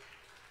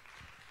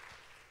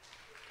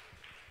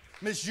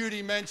 Miss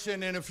Judy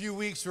mentioned in a few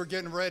weeks we're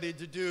getting ready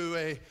to do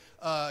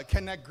a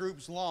Connect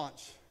Groups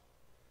launch.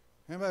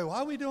 Anybody, why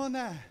are we doing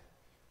that?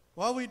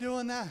 Why are we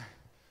doing that?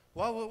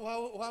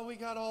 Why we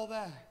got all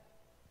that?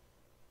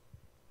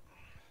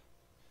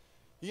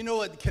 You know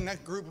what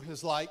Connect Group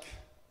is like?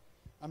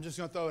 I'm just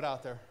going to throw it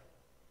out there.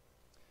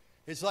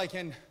 It's like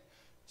in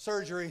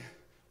surgery,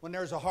 when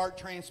there's a heart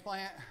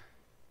transplant.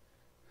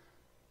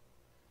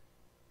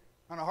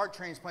 On a heart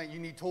transplant, you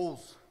need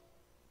tools.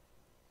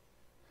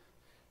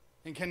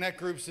 And Connect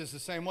Groups is the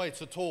same way.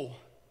 It's a tool.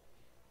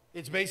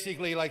 It's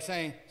basically like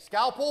saying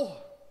scalpel,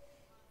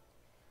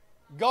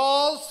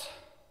 gauze,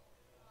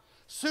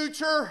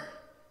 suture,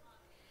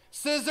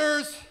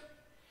 scissors,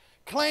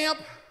 clamp.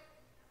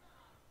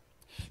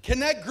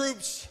 Connect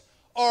Groups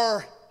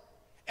are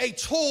a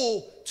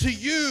tool to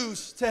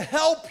use to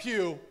help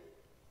you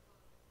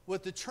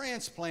with the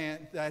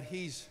transplant that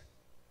He's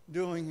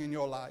doing in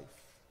your life.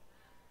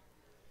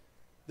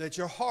 That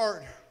your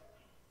heart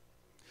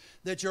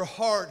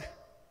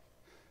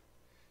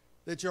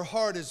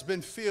has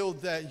been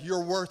filled that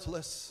you're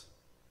worthless.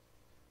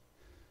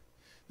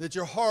 That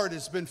your heart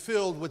has been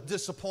filled with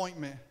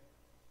disappointment.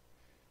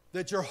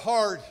 That your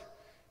heart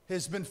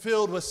has been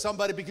filled with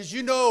somebody, because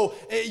you know,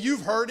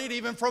 you've heard it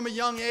even from a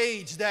young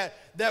age,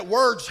 that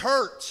words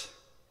hurt.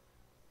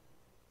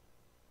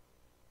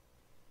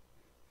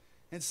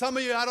 And some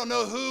of you, I don't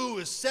know who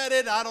has said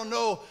it. I don't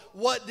know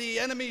what the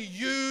enemy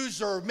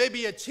used, or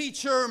maybe a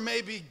teacher,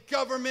 maybe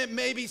government,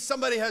 maybe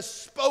somebody has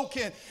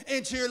spoken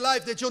into your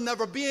life that you'll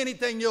never be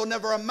anything, you'll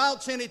never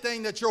amount to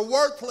anything, that you're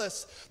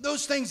worthless.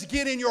 Those things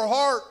get in your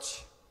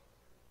heart.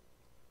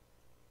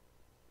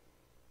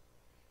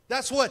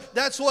 That's what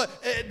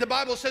the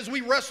Bible says. We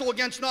wrestle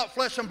against not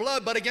flesh and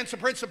blood, but against the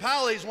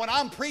principalities. When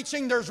I'm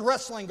preaching, there's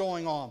wrestling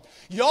going on.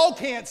 Y'all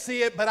can't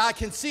see it, but I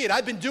can see it.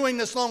 I've been doing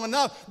this long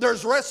enough.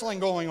 There's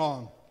wrestling going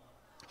on.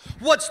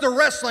 What's the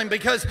wrestling?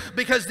 Because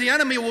the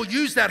enemy will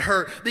use that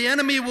hurt. The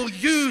enemy will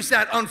use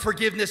that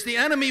unforgiveness. The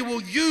enemy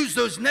will use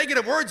those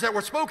negative words that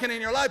were spoken in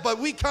your life, but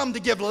we come to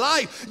give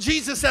life.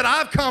 Jesus said,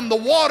 I've come, the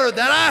water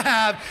that I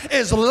have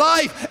is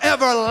life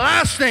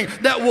everlasting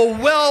that will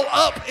well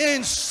up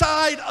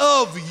inside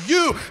of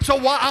you. So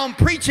while I'm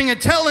preaching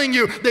and telling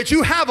you that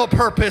you have a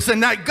purpose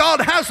and that God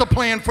has a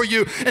plan for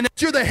you, and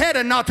that you're the head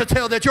and not the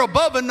tail, that you're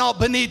above and not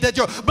beneath, that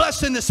you're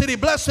blessed in the city,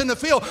 blessed in the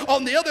field,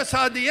 on the other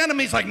side, the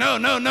enemy's like, no,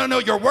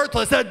 you're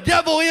worthless. The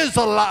devil is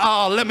a lie.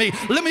 Oh, let me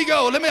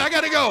go. I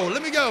gotta go.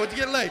 Let me go. It's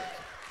getting late.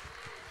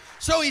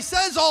 So he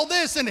says all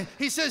this, and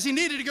he says he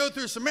needed to go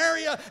through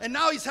Samaria, and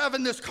now he's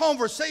having this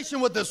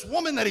conversation with this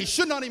woman that he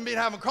should not even be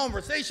having a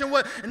conversation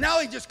with, and now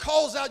he just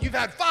calls out, you've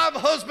had 5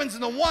 husbands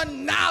and the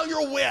one now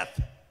you're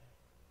with.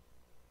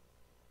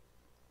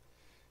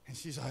 And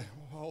she's like,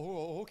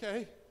 oh,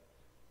 okay.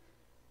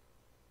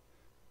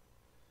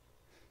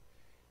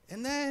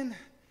 And then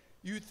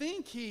you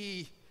think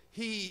he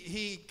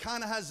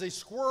kind of has a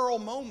squirrel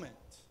moment.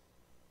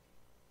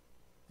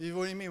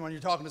 What do you mean when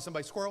you're talking to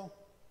somebody, squirrel?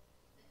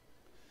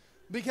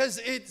 Because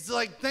it's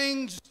like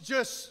things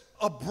just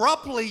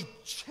abruptly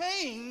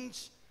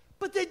change,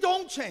 but they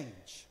don't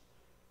change.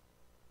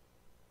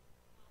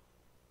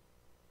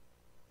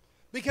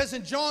 Because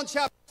in John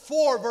chapter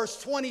 4,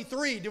 verse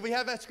 23, do we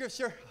have that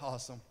scripture?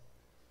 Awesome.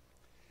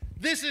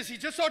 He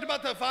just talked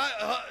about the 5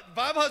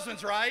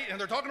 husbands, right? And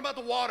they're talking about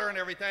the water and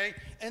everything.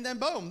 And then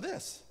boom,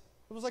 this.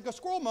 It was like a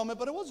squirrel moment,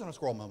 but it wasn't a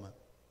squirrel moment.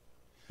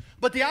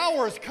 But the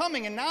hour is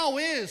coming, and now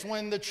is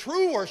when the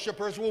true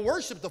worshipers will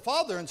worship the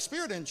Father in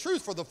spirit and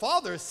truth, for the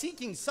Father is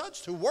seeking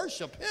such to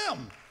worship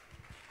Him.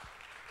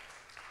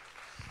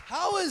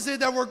 How is it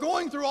that we're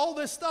going through all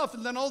this stuff,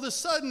 and then all of a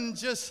sudden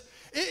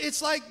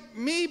it's like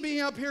me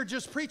being up here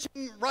just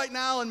preaching right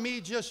now, and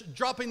me just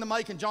dropping the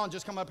mic, and John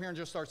just come up here and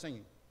just start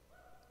singing.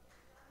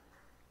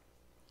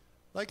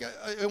 Like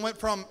it went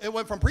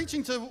from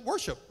preaching to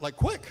worship, like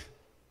quick.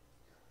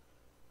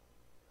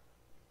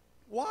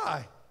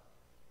 Why?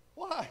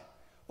 Why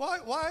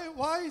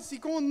is he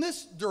going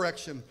this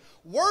direction?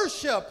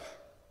 Worship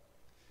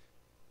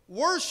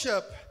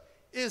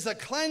is a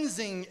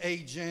cleansing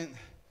agent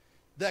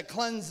that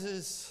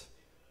cleanses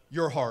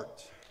your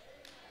heart.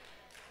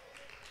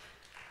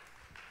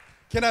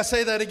 Can I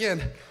say that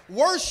again?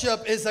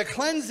 Worship is a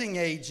cleansing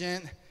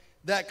agent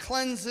that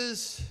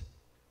cleanses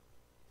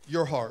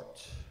your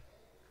heart.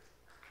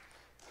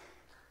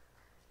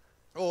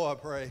 Oh, I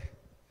pray.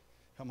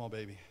 Come on,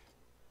 baby.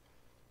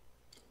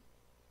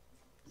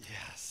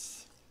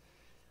 Yes.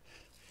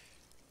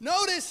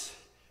 Notice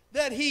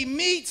that he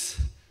meets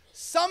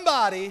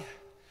somebody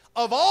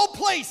of all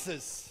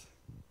places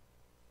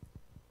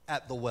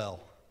at the well.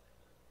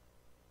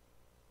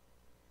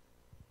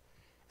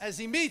 As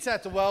he meets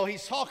at the well,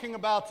 he's talking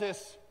about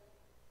this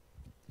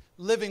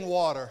living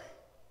water.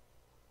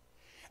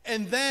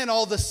 And then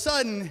all of a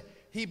sudden,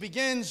 he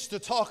begins to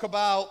talk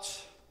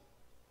about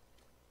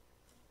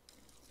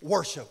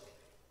worship.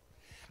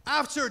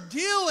 After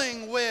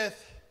dealing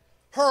with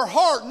her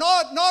heart,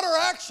 not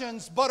her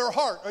actions, but her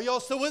heart. Are y'all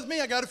still with me?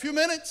 I got a few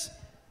minutes.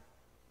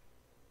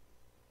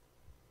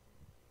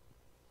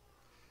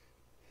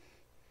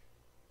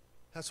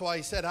 That's why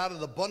he said, out of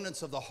the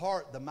abundance of the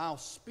heart, the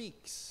mouth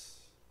speaks.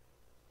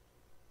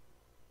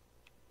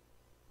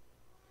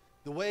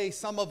 The way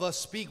some of us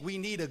speak, we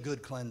need a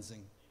good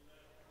cleansing.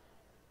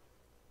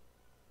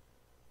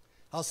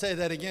 I'll say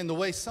that again. The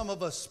way some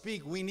of us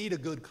speak, we need a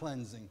good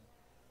cleansing.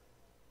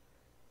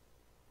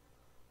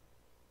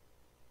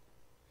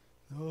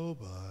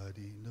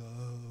 Nobody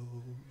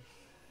knows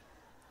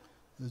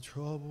the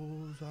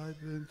troubles I've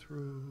been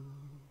through.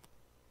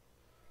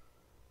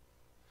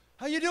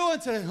 How you doing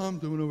today? I'm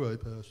doing all right,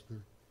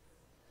 Pastor.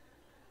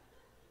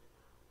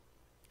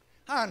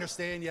 I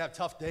understand you have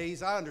tough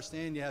days. I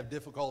understand you have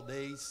difficult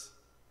days.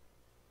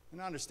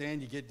 And I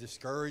understand you get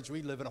discouraged.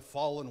 We live in a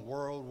fallen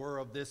world. We're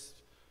of this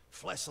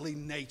fleshly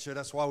nature.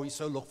 That's why we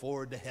so look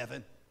forward to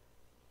heaven.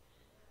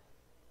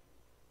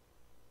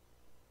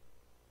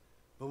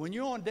 But when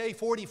you're on day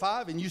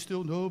 45 and you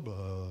still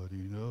nobody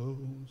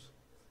knows,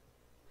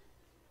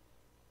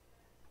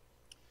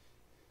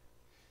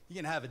 you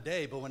can have a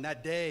day, but when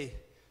that day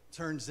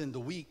turns into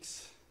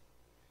weeks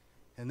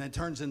and then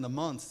turns into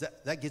months,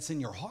 that gets in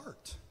your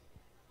heart.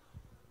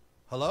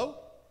 Hello?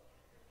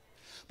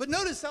 But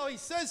notice how he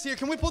says here,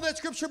 can we pull that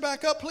scripture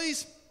back up,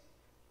 please?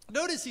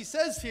 Notice he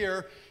says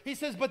here, he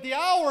says, but the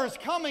hour is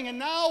coming and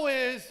now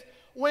is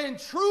when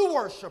true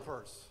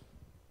worshipers.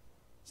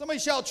 Somebody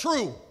shout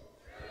true.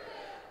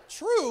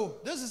 True.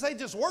 Doesn't say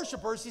just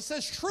worshipers. He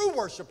says true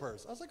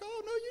worshipers. I was like,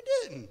 oh, no, you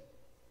didn't.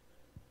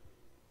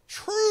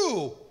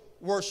 True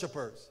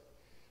worshipers.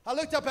 I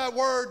looked up that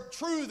word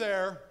true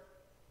there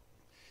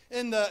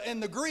in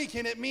the Greek,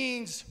 and it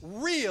means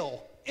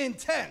real,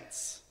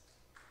 intense.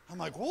 I'm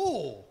like,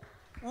 whoa,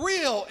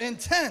 real,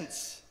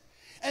 intense.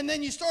 And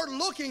then you start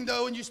looking,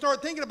 though, and you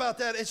start thinking about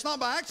that. It's not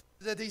by accident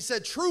that he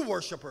said true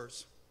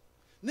worshipers.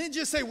 And then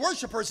just say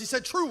worshipers. He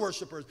said true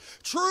worshipers.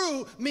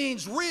 True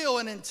means real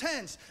and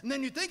intense. And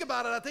then you think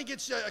about it, I think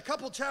it's a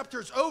couple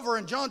chapters over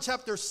in John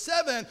chapter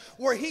 7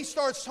 where he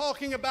starts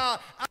talking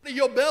about out of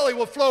your belly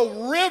will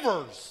flow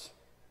rivers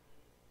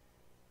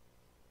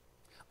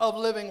of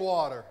living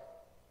water.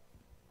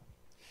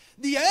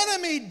 The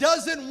enemy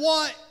doesn't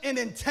want an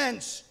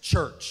intense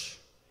church.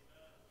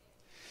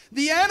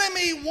 The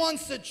enemy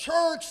wants a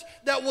church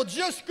that will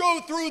just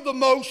go through the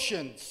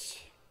motions,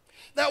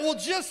 that will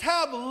just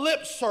have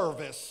lip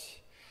service.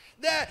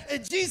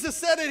 And Jesus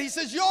said it, he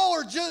says, y'all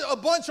are just a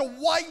bunch of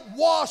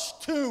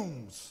whitewashed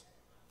tombs.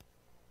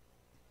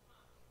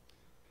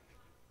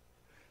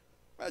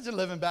 Imagine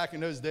living back in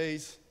those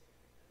days.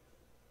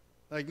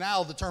 Like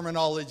now, the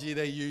terminology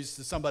they use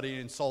to somebody to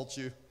insult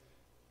you.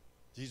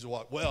 Jesus,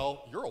 what?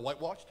 Well, you're a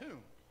whitewashed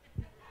tomb.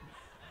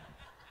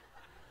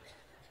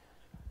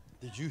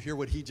 Did you hear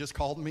what he just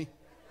called me?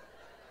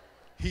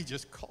 He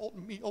just called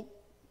me a...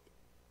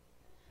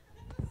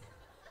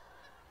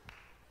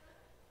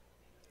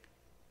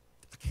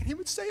 I can't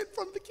even say it in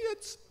front of the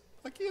kids.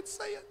 I can't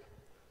say it.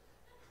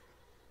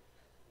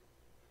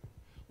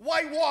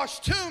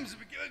 Whitewashed tombs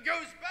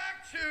goes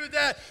back to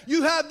that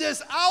you have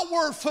this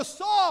outward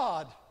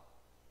facade.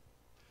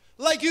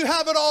 Like you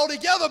have it all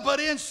together, but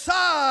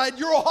inside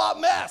you're a hot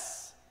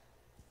mess.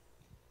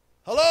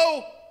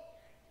 Hello?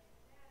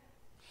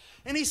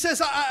 And he says,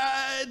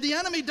 the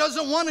enemy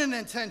doesn't want an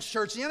intense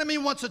church. The enemy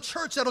wants a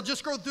church that'll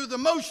just go through the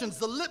motions,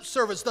 the lip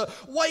service, the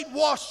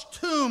whitewashed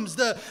tombs,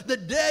 the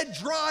dead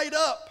dried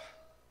up.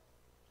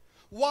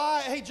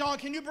 Why? Hey, John,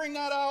 can you bring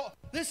that out?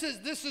 This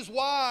is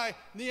why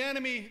the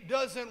enemy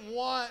doesn't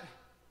want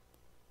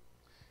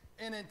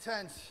an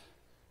intense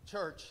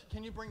church.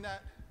 Can you bring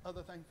that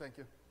other thing? Thank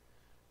you.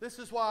 This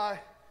is why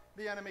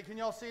the enemy, can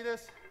y'all see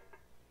this?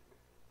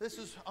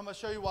 I'm going to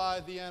show you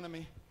why the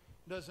enemy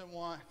doesn't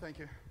want, thank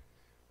you.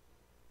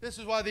 This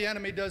is why the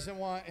enemy doesn't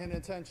want an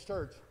intense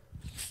church.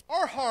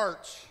 Our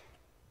hearts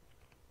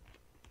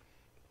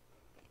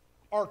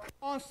are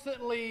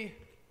constantly,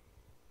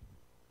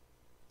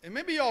 and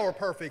maybe y'all are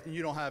perfect and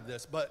you don't have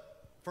this,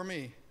 but for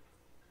me,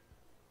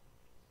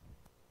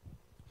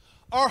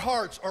 our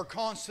hearts are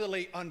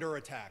constantly under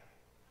attack.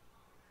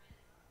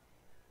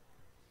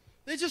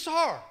 They just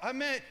are. I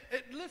mean,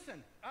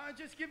 listen, I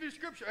just give you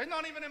scripture. It's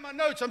not even in my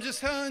notes. I'm just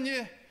telling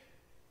you.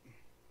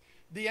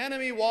 The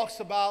enemy walks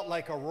about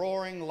like a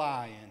roaring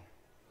lion,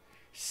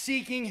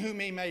 seeking whom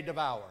he may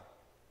devour.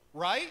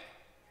 Right?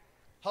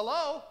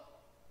 Hello?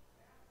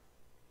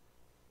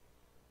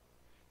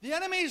 The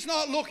enemy is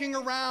not looking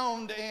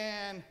around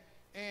and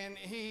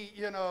he,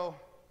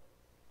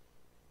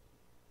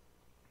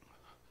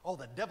 oh,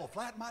 the devil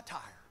flattened my tire.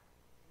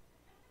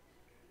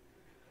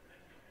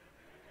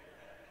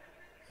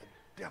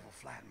 The devil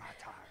flattened my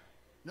tire.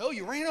 No,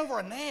 you ran over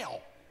a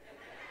nail.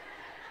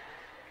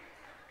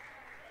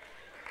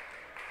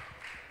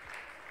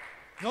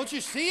 Don't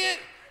you see it?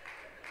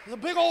 There's a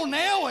big old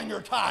nail in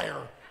your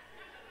tire.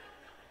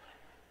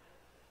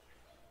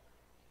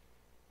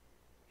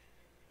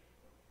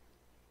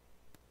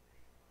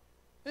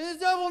 And the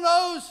devil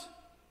knows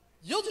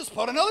you'll just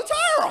put another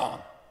tire on.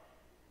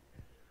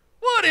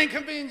 Would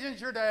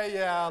inconvenience your day?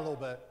 Yeah, a little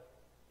bit.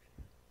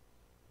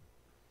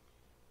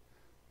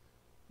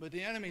 But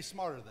the enemy's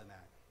smarter than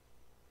that.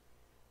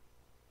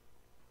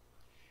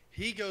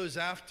 He goes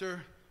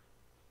after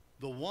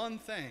the one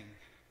thing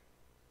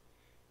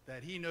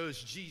that he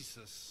knows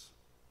Jesus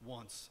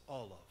wants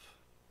all of.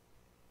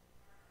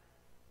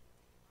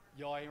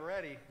 Y'all ain't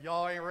ready.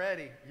 Y'all ain't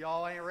ready.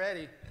 Y'all ain't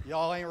ready.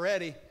 Y'all ain't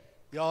ready.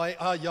 Y'all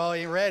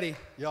ain't ready.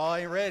 Y'all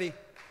ain't ready.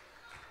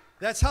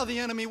 That's how the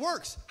enemy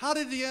works. How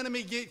did the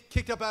enemy get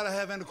kicked up out of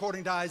heaven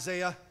according to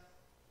Isaiah?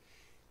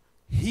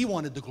 He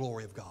wanted the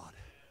glory of God.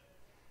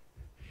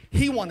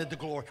 He wanted the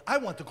glory. I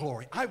want the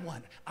glory. I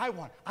want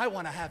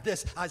to have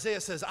this. Isaiah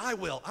says, I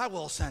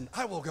will send,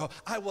 I will go,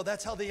 I will.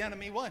 That's how the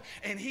enemy won.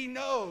 And he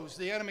knows,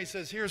 the enemy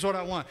says, here's what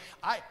I want.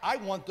 I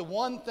want the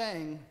one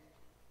thing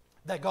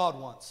that God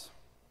wants.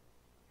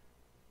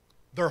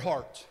 Their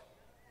heart.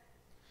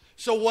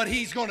 So what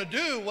he's going to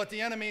do, what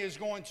the enemy is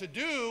going to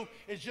do,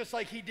 is just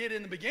like he did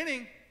in the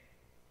beginning,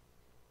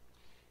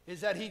 is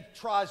that he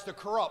tries to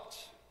corrupt.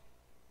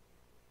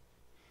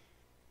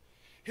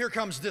 Here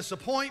comes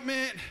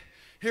disappointment.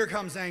 Here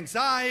comes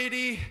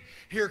anxiety.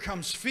 Here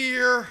comes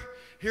fear.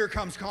 Here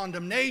comes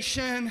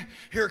condemnation.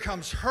 Here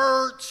comes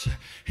hurt.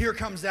 Here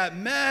comes that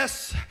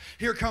mess.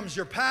 Here comes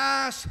your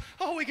past.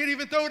 Oh, we can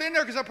even throw it in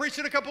there because I preached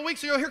it a couple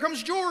weeks ago. Here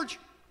comes George.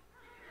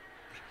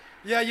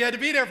 Yeah, you had to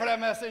be there for that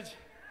message.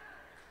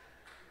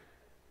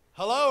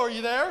 Hello, are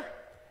you there?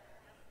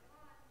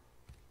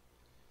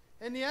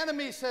 And the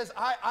enemy says,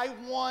 I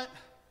want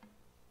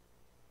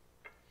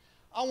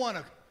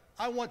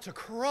to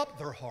corrupt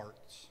their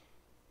hearts.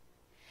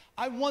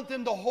 I want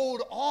them to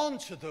hold on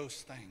to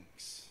those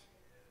things.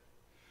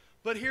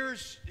 But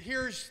here's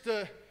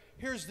the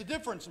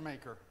difference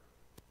maker.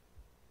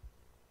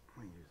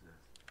 Let me use this.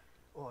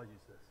 Oh, I'll use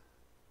this.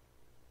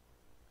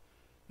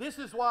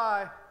 This is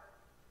why.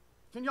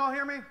 Can y'all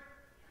hear me?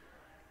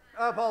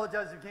 I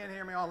apologize if you can't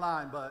hear me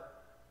online,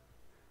 but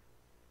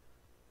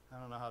I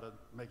don't know how to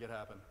make it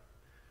happen.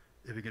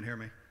 If you can hear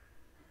me.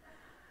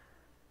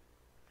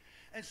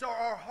 And so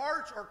our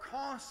hearts are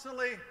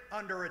constantly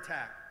under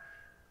attack.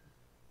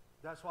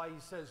 That's why he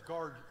says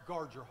guard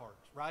your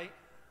hearts, right?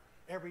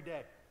 Every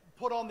day.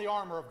 Put on the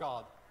armor of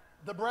God.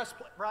 The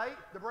breastplate, right?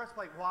 The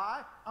breastplate.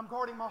 Why? I'm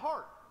guarding my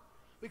heart.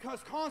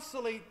 Because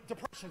constantly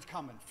depression's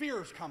coming,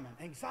 fear's coming,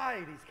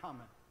 anxiety's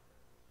coming,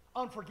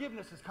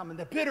 unforgiveness is coming,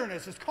 the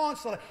bitterness is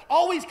constantly,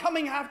 always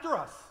coming after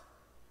us.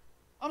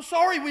 I'm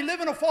sorry, we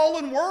live in a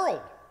fallen world.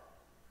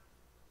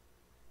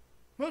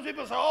 Most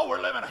people say, oh,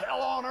 we're living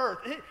hell on earth.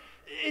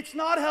 It's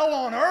not hell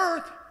on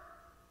earth.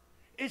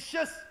 It's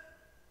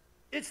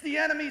the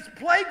enemy's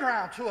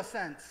playground to a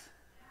sense.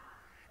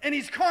 And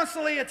he's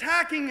constantly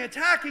attacking,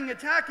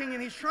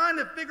 and he's trying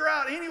to figure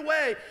out any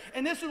way.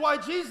 And this is why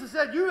Jesus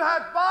said, you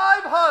had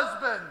 5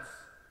 husbands.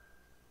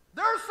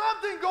 There's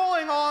something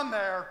going on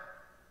there.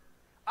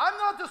 I'm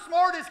not the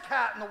smartest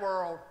cat in the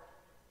world.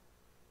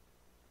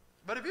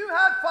 But if you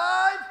had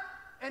 5,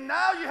 and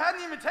now you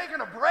hadn't even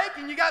taken a break,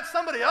 and you got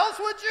somebody else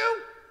with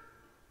you?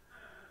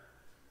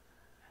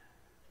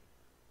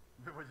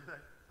 What'd you say?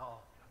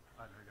 Oh,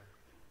 I know.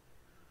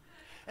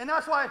 And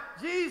that's why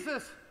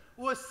Jesus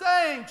was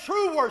saying,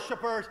 true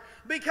worshipers,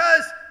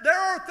 because there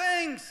are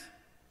things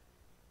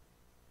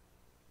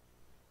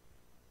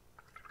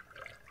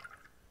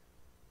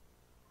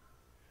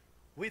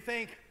we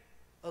think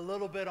a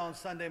little bit on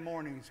Sunday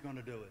morning is going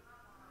to do it.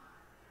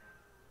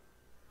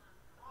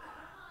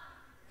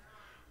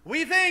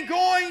 We think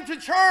going to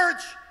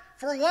church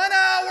for 1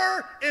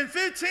 hour and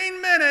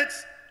 15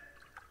 minutes.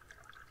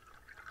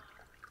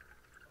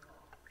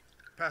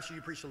 Pastor,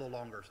 you preached a little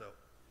longer, so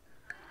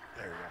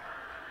there you go.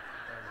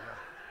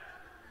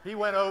 He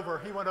went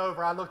over.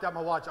 I looked at my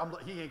watch.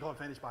 He ain't going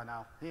to finish by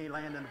now. He ain't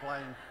landing the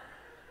plane.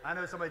 I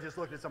know somebody just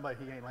looked at somebody.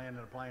 He ain't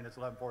landing the plane. It's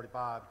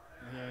 11:45.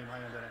 And he ain't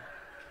landing it.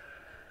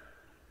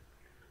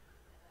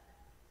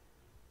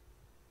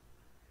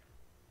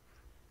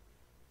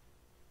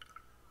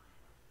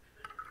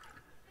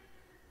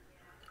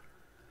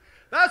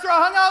 That's where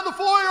I hung out in the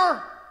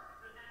foyer.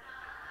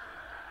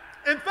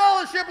 In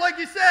fellowship, like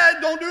you said,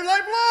 don't do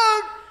life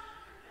alone.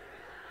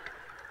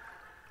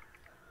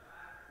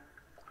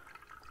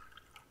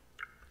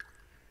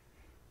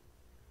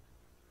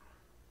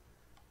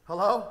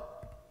 Hello?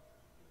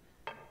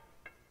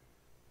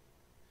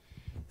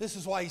 This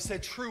is why he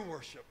said true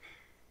worship.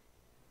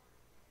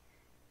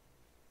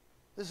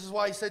 This is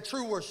why he said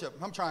true worship.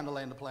 I'm trying to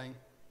land the plane.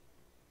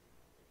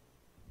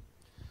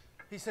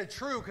 He said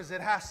true because it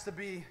has to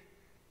be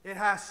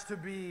intense.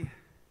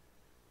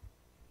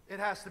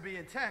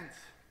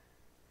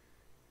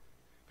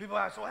 People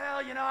ask,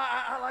 well, you know,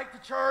 I like the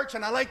church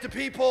and I like the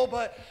people,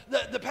 but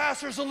the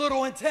pastor's a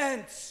little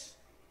intense.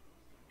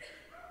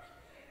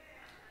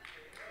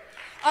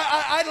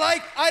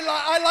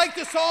 I like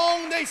the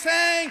song they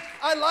sang.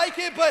 I like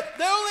it, but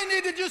they only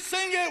need to just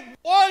sing it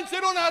once.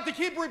 They don't have to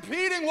keep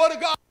repeating what a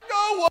God.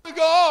 No, what a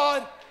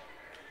God.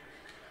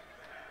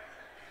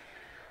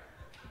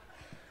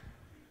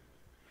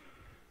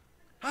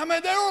 I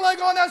mean, they were like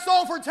on that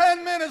song for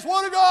 10 minutes.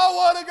 What a God,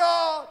 what a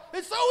God.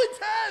 It's so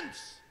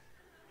intense.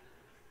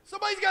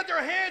 Somebody's got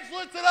their hands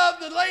lifted up.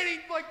 The lady,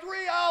 like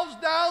 3 hours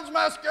down,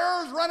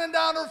 mascara's running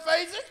down her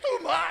face. It's too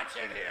much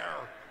in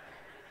here.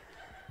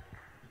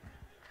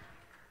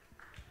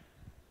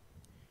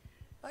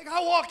 Like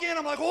I walk in,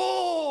 I'm like,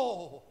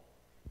 oh.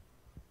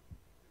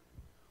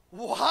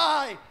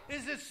 Why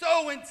is it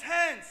so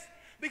intense?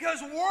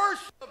 Because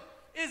worship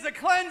is a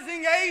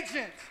cleansing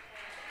agent.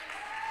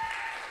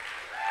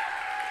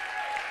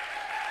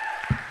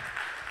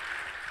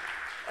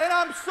 And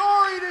I'm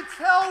sorry to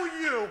tell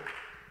you,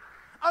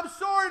 I'm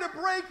sorry to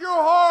break your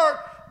heart,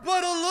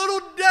 but a little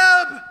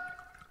Deb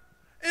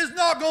is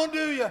not going to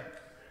do you.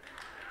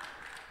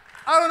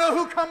 I don't know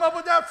who come up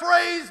with that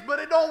phrase, but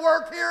it don't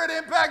work here at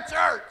Impact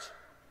Church.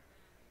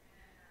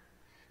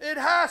 It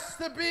has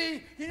to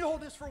be, can you hold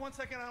this for 1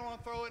 second? I don't want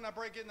to throw it and I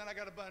break it and then I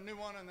got to buy a new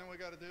one and then we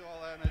got to do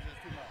all that and it's just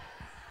too much.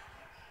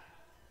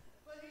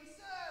 But he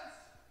says,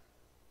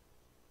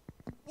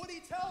 would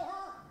he tell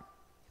her?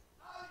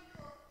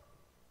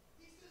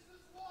 He says,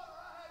 this water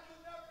I have,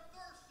 you'll never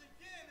thirst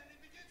again. And he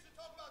begins to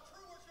talk about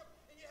true worship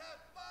and you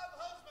have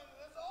 5 husbands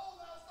and it's all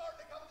now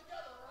starting to come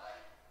together,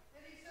 right?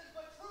 And he says,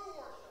 but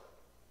true worship.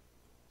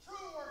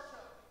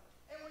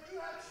 And when you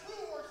have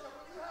true worship,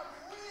 when you have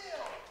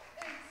real,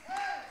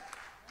 intense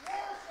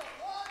worship,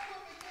 watch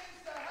what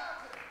begins to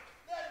happen.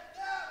 That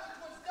which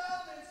was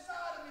down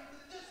inside of me, the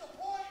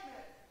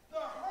disappointment, the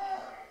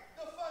hurt,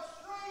 the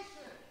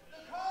frustration, the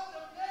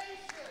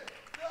condemnation,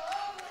 the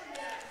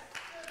ugliness,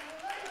 the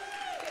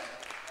relationship,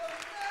 the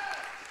mess,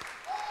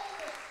 all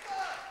the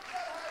stuff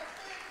that has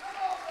been, come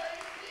on,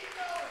 baby, keep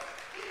going,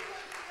 keep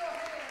lifting your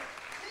hands,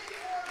 keep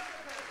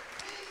worshiping,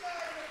 keep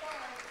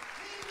magnifying,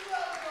 keep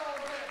loving all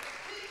this,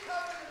 keep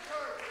coming to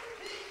church,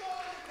 keep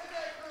going to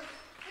connect groups,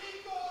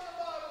 keep going to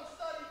Bible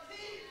study,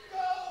 keep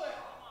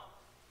going.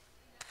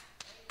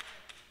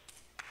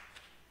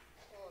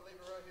 Oh, I'll leave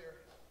it right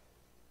here.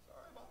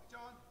 Sorry about it,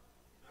 John.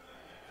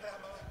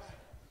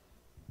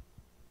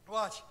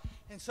 Watch.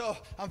 And so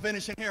I'm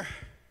finishing here.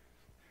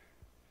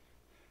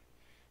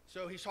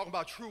 So he's talking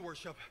about true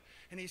worship.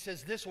 And he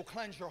says, this will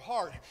cleanse your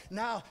heart.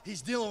 Now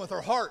he's dealing with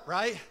her heart,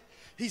 right?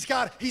 He's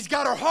got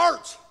her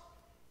heart.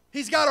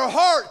 He's got her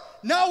heart.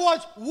 Now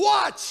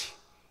watch.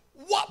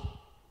 What?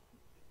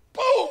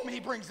 Boom, he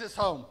brings this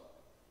home.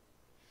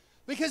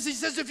 Because he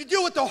says if you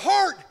deal with the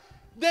heart,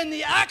 then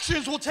the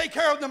actions will take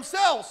care of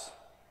themselves.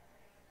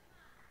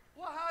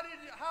 Well, how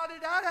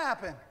did that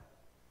happen?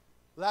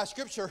 Last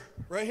scripture,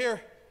 right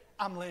here.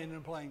 I'm landing a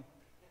plane.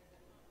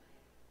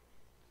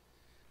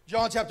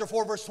 John chapter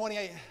 4, verse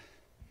 28.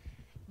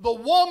 The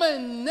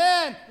woman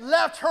then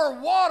left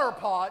her water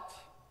pot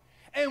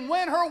and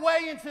went her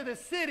way into the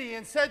city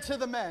and said to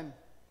the men.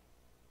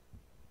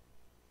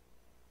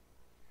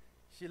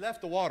 She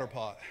left the water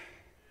pot.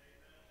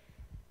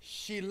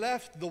 She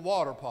left the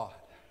water pot.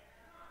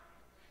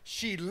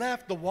 She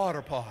left the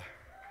water pot.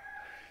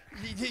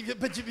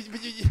 But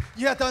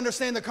you have to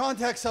understand the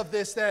context of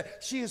this,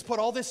 that she has put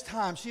all this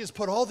time, she has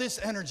put all this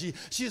energy,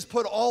 she has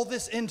put all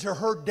this into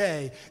her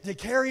day to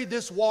carry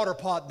this water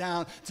pot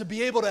down to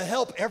be able to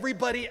help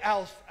everybody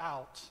else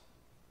out.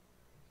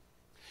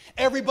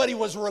 Everybody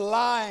was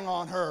relying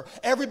on her.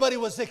 Everybody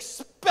was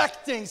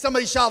expecting,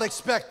 somebody shout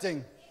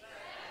expecting.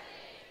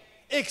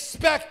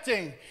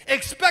 Expecting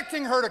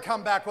her to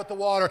come back with the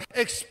water,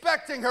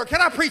 expecting her.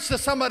 Can I preach to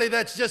somebody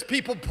that's just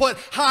people put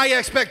high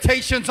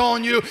expectations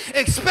on you,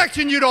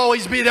 expecting you to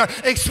always be there,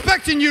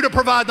 expecting you to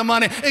provide the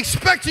money,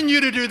 expecting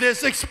you to do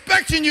this,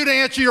 expecting you to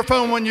answer your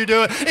phone when you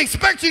do it,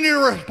 expecting you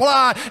to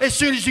reply as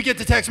soon as you get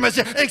the text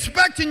message,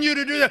 expecting you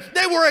to do that.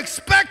 They were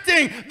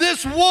expecting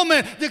this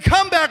woman to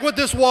come back with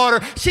this water.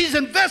 She's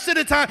invested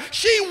the time.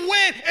 She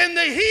went in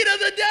the heat of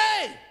the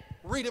day.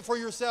 Read it for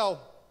yourself.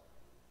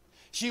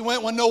 She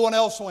went when no one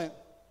else went.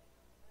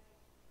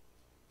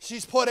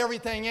 She's put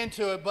everything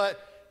into it, but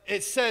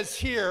it says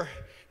here,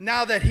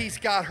 now that he's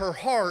got her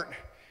heart,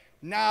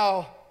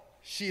 now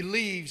she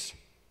leaves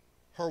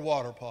her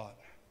water pot.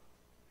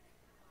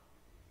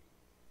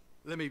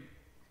 Let me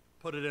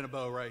put it in a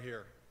bow right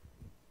here.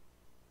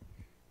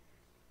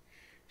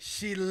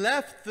 She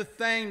left the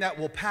thing that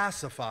will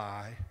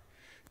pacify,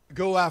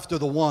 go after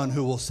the one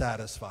who will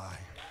satisfy.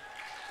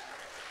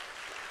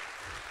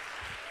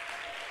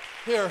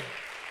 Here.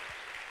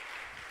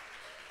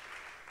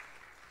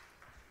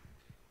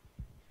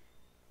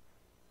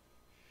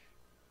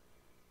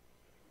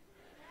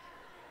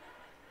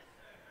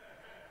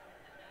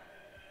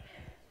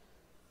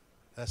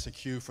 That's a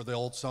cue for the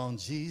old song,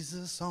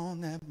 Jesus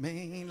on that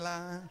main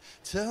line,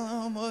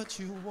 tell him what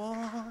you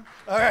want.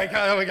 All right,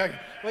 we got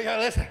to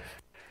listen.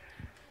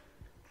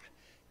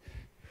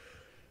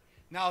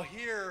 Now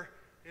here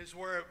is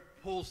where it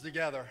pulls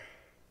together.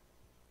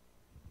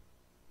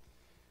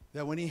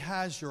 That when he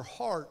has your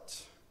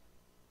heart,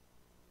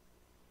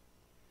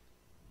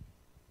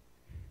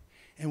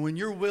 and when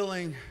you're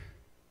willing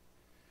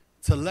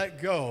to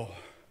let go,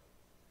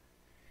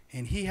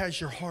 and he has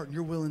your heart and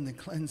you're willing to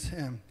cleanse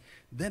him,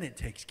 then it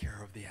takes care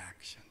of the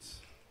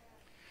actions.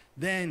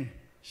 Then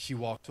she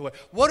walks away.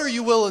 What are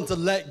you willing to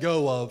let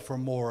go of for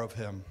more of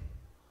him?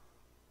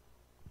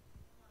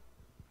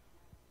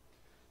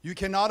 You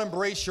cannot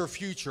embrace your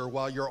future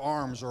while your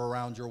arms are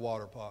around your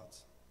water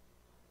pots.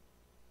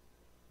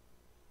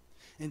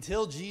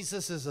 Until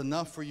Jesus is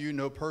enough for you,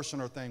 no person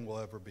or thing will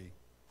ever be.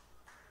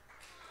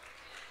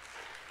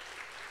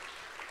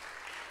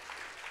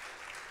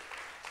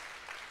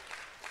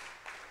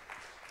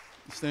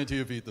 Stand to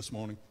your feet this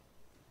morning.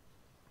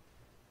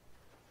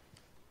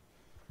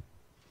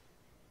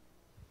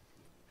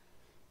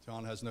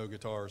 John has no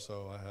guitar,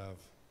 so I have.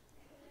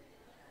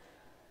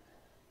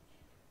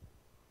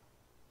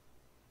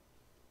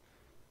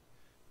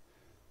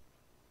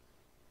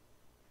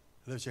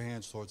 Lift your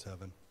hands towards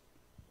heaven.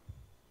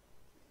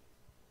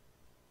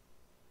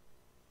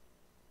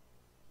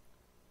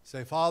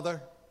 Say,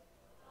 Father,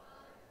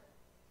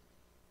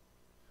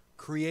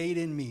 create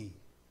in me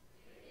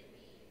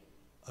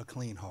a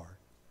clean heart.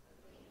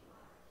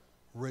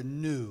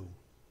 Renew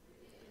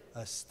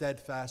a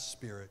steadfast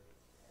spirit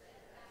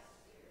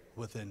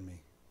within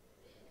me.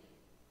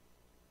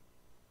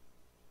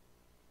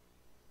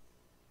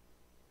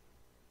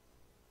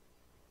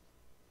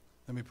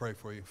 Let me pray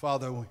for you.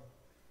 Father,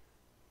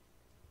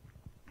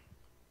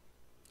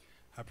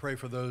 I pray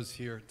for those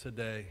here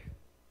today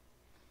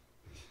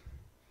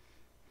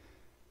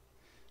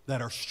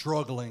that are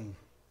struggling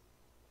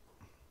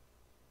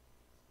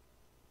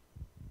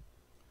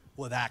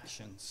with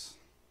actions.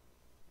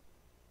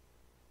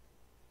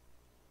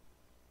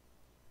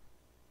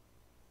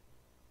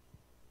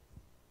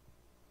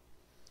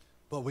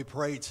 But we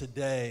pray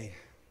today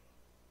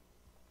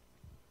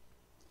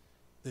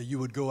that you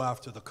would go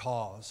after the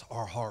cause,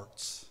 our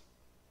hearts.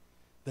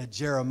 That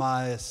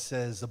Jeremiah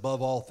says,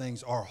 above all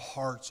things, our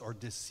hearts are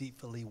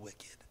deceitfully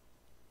wicked.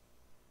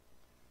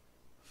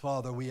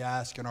 Father, we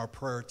ask in our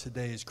prayer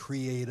today is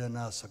create in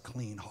us a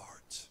clean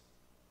heart.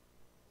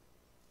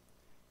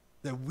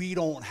 That we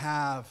don't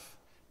have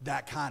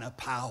that kind of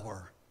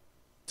power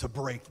to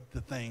break the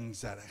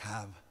things that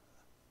have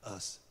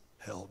us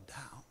held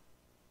down.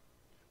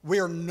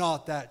 We're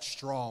not that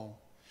strong.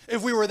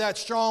 If we were that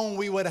strong,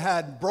 we would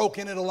have had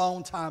broken it a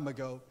long time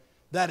ago.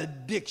 That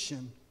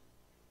addiction,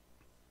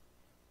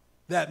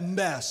 that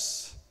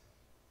mess,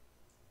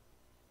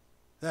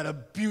 that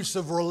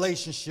abusive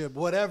relationship,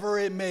 whatever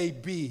it may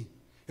be,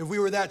 if we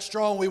were that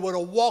strong, we would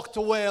have walked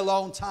away a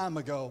long time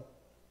ago.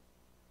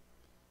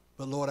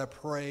 But Lord, I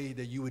pray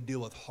that you would deal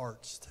with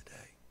hearts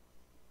today.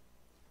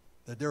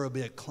 That there would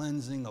be a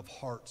cleansing of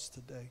hearts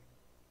today.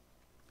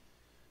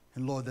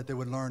 And Lord, that they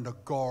would learn to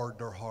guard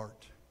their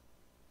heart.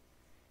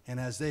 And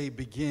as they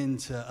begin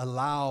to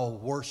allow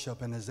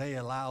worship, and as they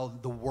allow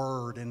the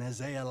word, and as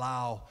they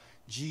allow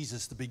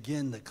Jesus to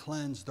begin to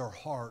cleanse their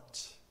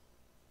hearts,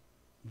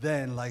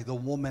 then like the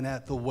woman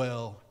at the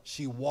well,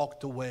 she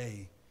walked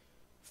away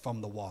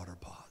from the water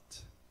pot.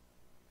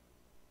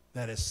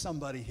 That as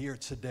somebody here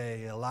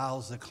today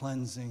allows the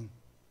cleansing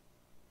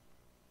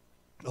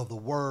of the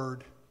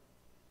word,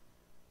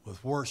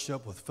 with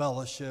worship, with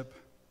fellowship,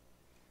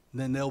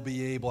 then they'll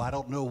be able, I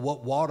don't know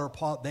what water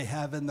pot they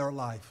have in their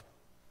life,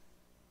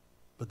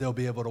 but they'll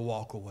be able to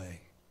walk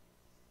away.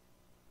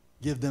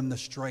 Give them the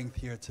strength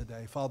here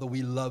today. Father,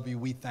 we love you.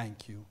 We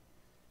thank you.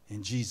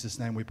 In Jesus'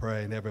 name we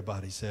pray. And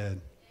everybody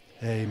said,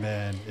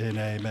 amen and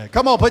amen.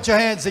 Come on, put your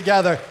hands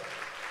together.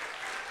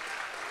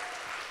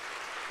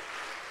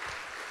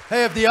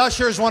 Hey, if the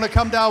ushers want to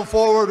come down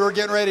forward, we're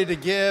getting ready to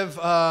give.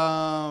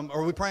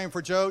 Are we praying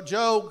for Joe?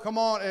 Joe, come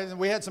on. And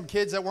we had some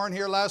kids that weren't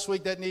here last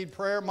week that need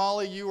prayer.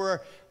 Molly, you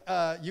were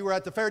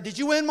at the fair. Did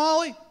you win,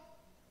 Molly?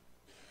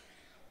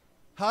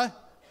 Huh?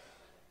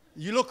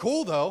 You look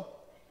cool, though.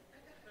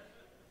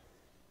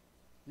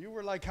 You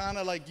were like kind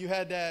of like you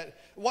had that.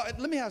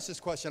 Let me ask this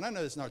question. I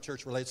know it's not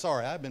church related.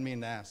 Sorry, I've been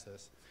meaning to ask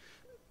this.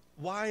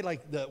 Why,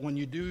 like, when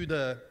you do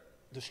the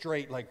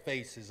straight, like,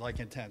 faces, like,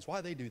 intense,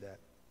 why they do that?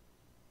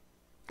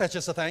 That's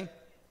just a thing?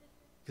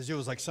 Because it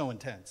was, like, so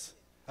intense.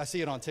 I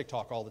see it on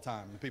TikTok all the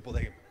time. The people,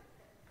 they...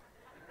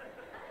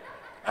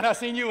 And I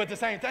seen you with the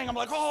same thing. I'm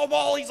like, oh,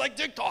 Molly's like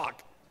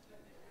TikTok.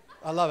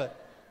 I love it.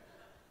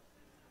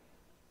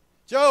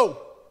 Joe.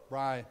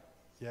 Right.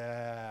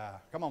 Yeah.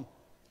 Come on.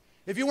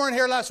 If you weren't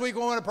here last week,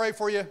 we want to pray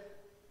for you.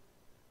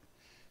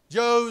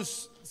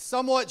 Joe's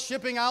somewhat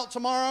shipping out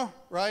tomorrow,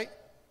 right?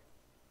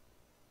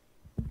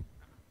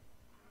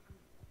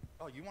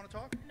 Oh, you want to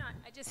talk? No,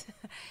 I just,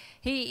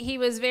 he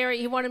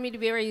wanted me to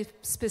very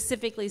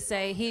specifically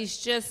say he's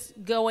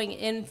just going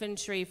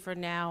infantry for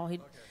now. Okay.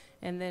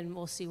 And then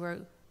we'll see where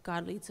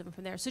God leads him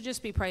from there. So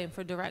just be praying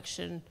for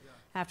direction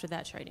after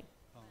that training.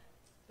 Oh.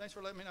 Thanks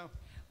for letting me know.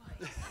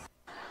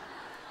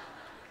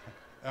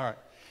 All right.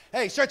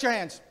 Hey, stretch your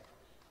hands.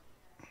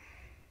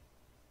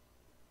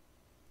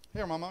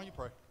 Here, Mama, you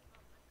pray.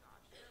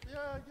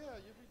 Yeah, you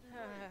be doing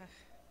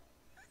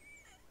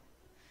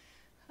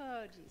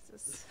Oh,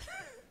 Jesus.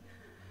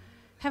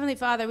 Heavenly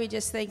Father, we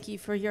just thank you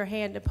for your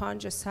hand upon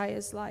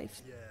Josiah's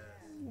life. Yes.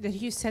 That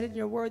you said in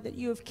your word that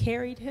you have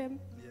carried him.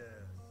 Yes.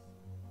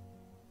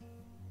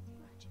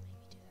 Why'd you make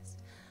me do this?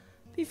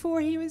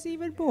 Before he was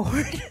even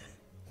born.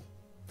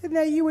 And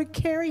that you would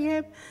carry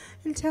him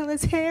until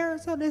his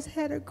hairs on his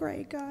head are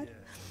gray, God. Yes.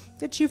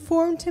 That you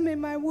formed him in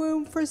my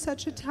womb for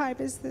such a time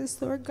as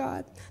this, Lord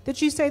God.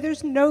 That you say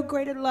there's no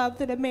greater love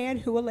than a man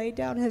who will lay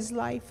down his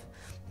life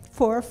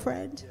for a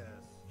friend. Yes.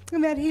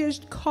 And that he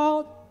is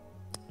called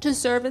to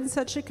serve in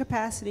such a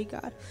capacity,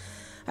 God.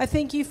 I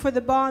thank you for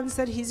the bonds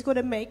that he's going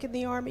to make in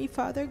the army,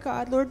 Father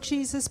God, Lord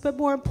Jesus. But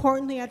more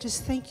importantly, I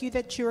just thank you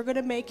that you are going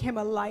to make him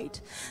a light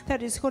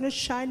that is going to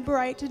shine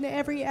bright in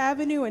every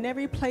avenue and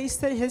every place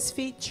that his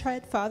feet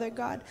tread, Father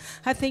God.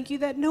 I thank you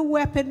that no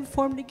weapon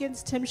formed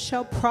against him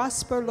shall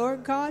prosper,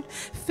 Lord God,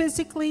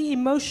 physically,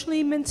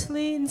 emotionally,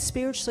 mentally, and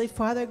spiritually,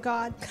 Father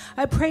God.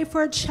 I pray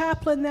for a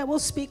chaplain that will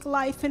speak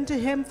life into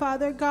him,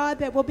 Father God,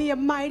 that will be a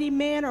mighty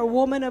man or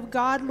woman of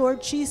God,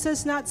 Lord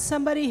Jesus, not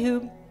somebody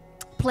who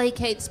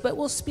placates, but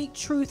will speak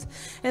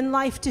truth and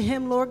life to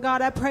him, Lord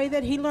God. I pray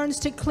that he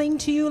learns to cling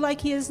to you like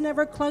he has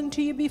never clung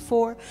to you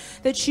before,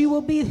 that you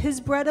will be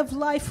his bread of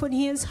life when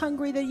he is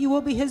hungry, that you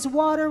will be his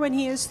water when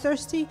he is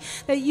thirsty,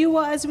 that you will,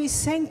 as we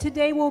sang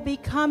today, will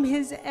become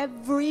his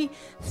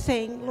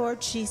everything,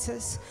 Lord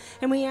Jesus.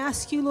 And we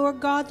ask you, Lord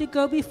God, to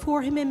go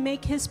before him and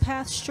make his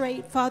path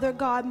straight, Father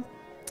God.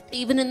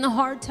 Even in the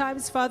hard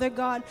times, Father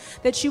God,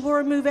 that you will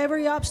remove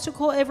every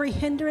obstacle, every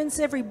hindrance,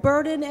 every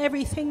burden,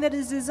 everything that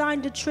is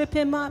designed to trip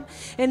him up,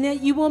 and that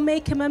you will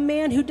make him a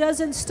man who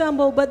doesn't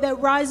stumble, but that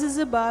rises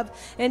above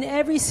in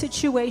every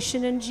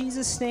situation. In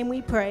Jesus' name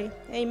we pray.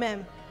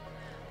 Amen.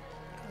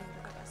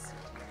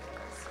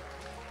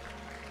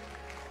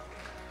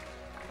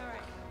 All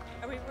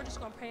right. We're just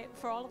going to pray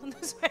for all of them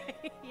this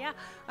way? Yeah?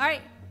 All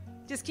right.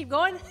 Just keep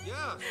going?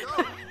 Yeah,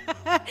 go.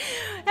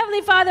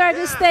 Heavenly Father, I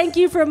just thank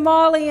you for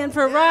Molly and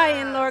for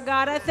Ryan, Lord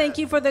God. I thank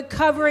you for the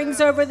coverings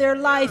over their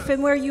life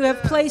and where you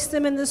have placed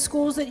them in the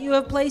schools that you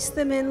have placed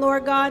them in,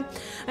 Lord God,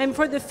 and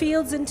for the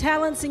fields and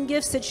talents and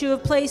gifts that you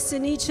have placed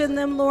in each of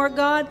them, Lord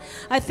God.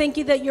 I thank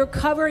you that your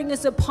covering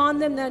is upon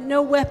them, that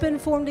no weapon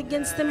formed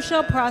against them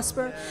shall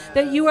prosper,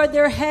 that you are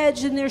their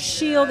hedge and their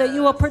shield, that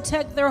you will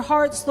protect their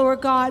hearts, Lord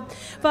God.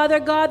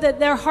 Father God, that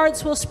their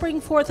hearts will spring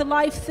forth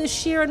life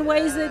this year in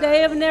ways that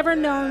they have never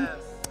known.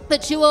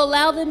 That you will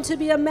allow them to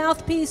be a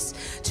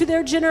mouthpiece to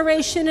their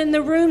generation in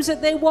the rooms that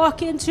they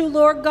walk into,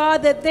 Lord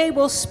God, that they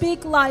will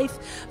speak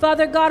life,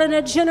 Father God, in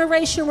a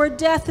generation where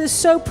death is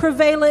so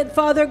prevalent,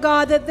 Father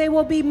God, that they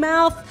will be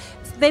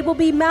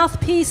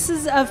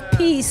mouthpieces of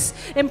peace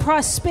and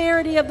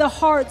prosperity of the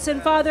hearts.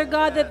 And Father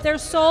God, that their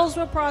souls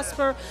will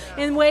prosper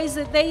in ways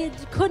that they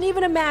couldn't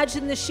even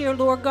imagine this year,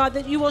 Lord God,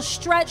 that you will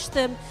stretch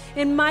them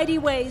in mighty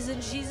ways.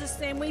 In Jesus'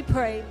 name we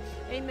pray.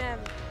 Amen.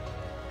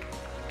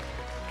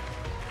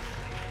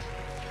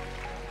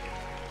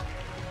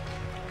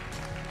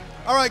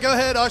 All right, go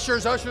ahead,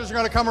 ushers. Ushers are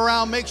going to come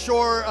around. Make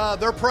sure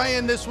they're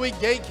praying this week,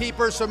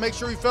 gatekeepers, so make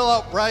sure you fill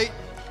out, right?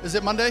 Is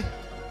it Monday?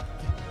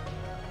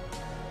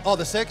 Oh,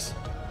 the 6th?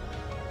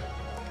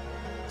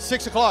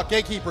 6 o'clock,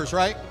 gatekeepers,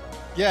 right?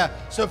 Yeah,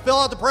 so fill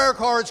out the prayer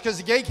cards because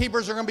the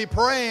gatekeepers are going to be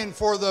praying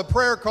for the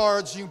prayer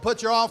cards. You can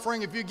put your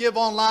offering. If you give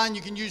online,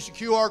 you can use the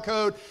QR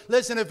code.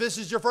 Listen, if this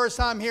is your first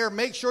time here,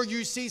 make sure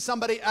you see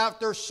somebody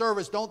after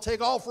service. Don't take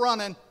off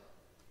running.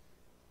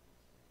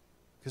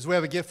 Because we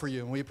have a gift for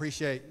you, and we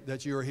appreciate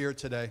that you are here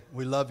today.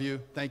 We love you.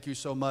 Thank you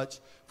so much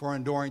for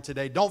enduring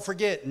today. Don't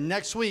forget,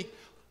 next week,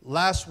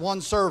 last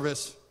one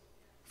service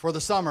for the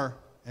summer,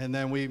 and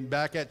then we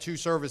back at 2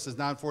 services,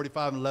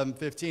 9:45 and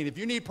 11:15. If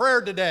you need prayer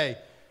today,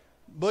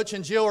 Butch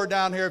and Jill are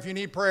down here if you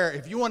need prayer.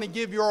 If you want to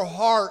give your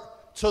heart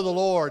to the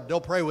Lord, they'll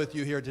pray with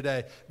you here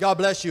today. God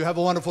bless you. Have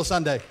a wonderful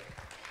Sunday.